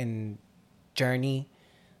 similar in journey,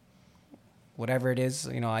 whatever it is.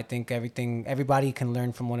 I think everybody can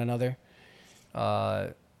learn from one another.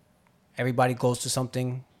 Everybody goes to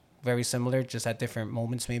something very similar, just at different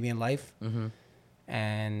moments maybe in life. Mm-hmm.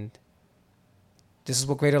 And this is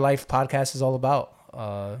what Greater Life Podcast is all about.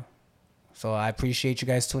 So I appreciate you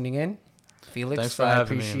guys tuning in. Felix, I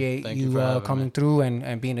appreciate you coming through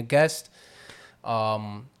and being a guest.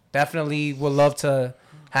 Definitely would love to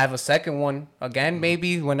have a second one again,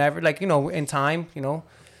 maybe whenever, in time,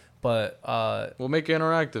 but we'll make it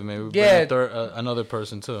interactive. Maybe bring another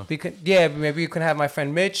person too. Maybe you can have my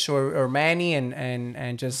friend Mitch or Manny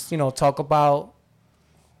and just talk about.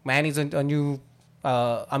 Manny's a new.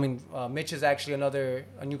 Mitch is actually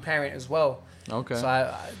a new parent as well. Okay.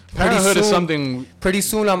 So parenthood is something. Pretty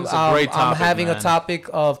soon I'm having a topic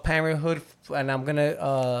of parenthood, and I'm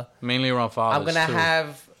gonna mainly around fathers. I'm gonna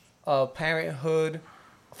have parenthood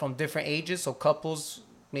from different ages, so couples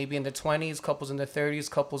maybe in their 20s, couples in their 30s,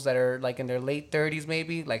 couples that are in their late 30s,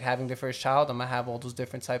 maybe having their first child. I'm gonna have all those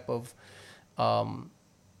different type of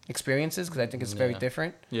experiences, because I think it's very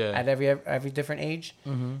different at every different age.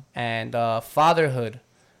 Mm-hmm. And fatherhood,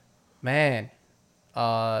 man,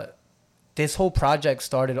 this whole project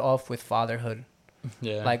started off with fatherhood,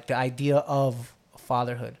 the idea of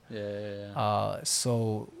fatherhood.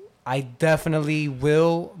 So I definitely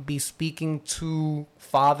will be speaking to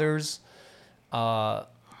fathers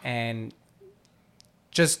and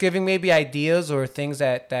just giving maybe ideas or things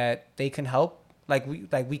that they can help,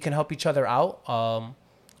 we can help each other out.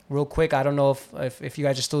 Real quick, I don't know if you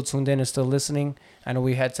guys are still tuned in and still listening. I know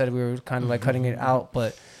we had said we were kind of cutting it out,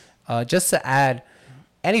 but just to add,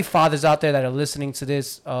 any fathers out there that are listening to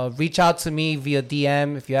this, reach out to me via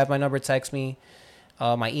DM. If you have my number, text me.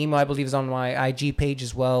 My email, I believe, is on my IG page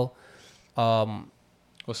as well.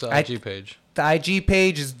 What's the IG page? The IG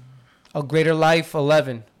page is A Greater Life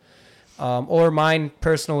 11. Or mine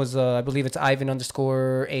personal is, I believe it's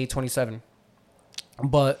Ivan_A27.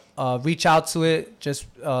 But reach out to it just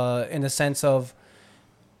in the sense of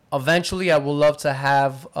eventually I would love to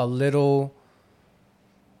have a little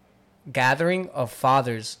gathering of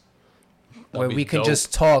fathers where we can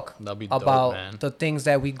just talk about the things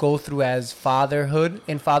that we go through as fatherhood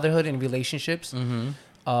and relationships. Mm-hmm.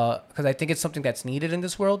 Because I think it's something that's needed in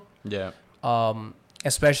this world. Yeah.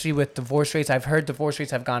 Especially with divorce rates. I've heard divorce rates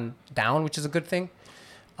have gone down, which is a good thing.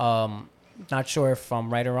 Not sure if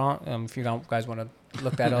I'm right or wrong. If you guys want to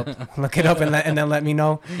look that up, look it up and then let me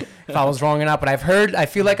know if I was wrong or not. But I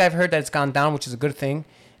feel like I've heard that it's gone down, which is a good thing.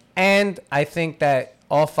 And I think that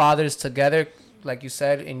all fathers together, like you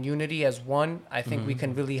said, in unity as one, I think we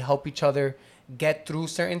can really help each other get through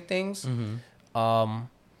certain things. Mm-hmm.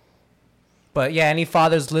 But yeah, any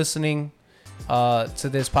fathers listening to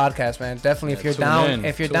this podcast, man, definitely if you're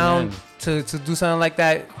down to do something like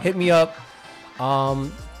that, hit me up.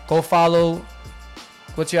 Go follow.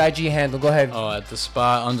 What's your IG handle? Go ahead. At the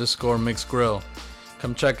spot _mixed grill.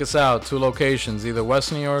 Come check us out. 2 locations, either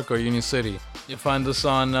West New York or Union City. You find us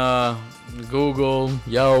on Google,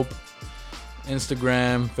 Yelp,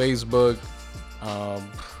 Instagram, Facebook.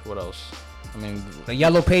 What else? I mean, the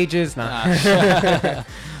yellow pages. Nah.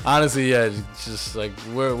 Honestly, yeah, just like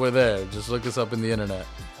we're there. Just look us up in the internet.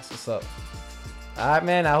 That's what's up. All right,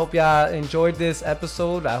 man. I hope y'all enjoyed this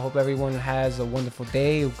episode. I hope everyone has a wonderful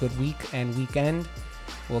day, a good week and weekend.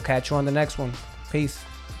 We'll catch you on the next one. Peace.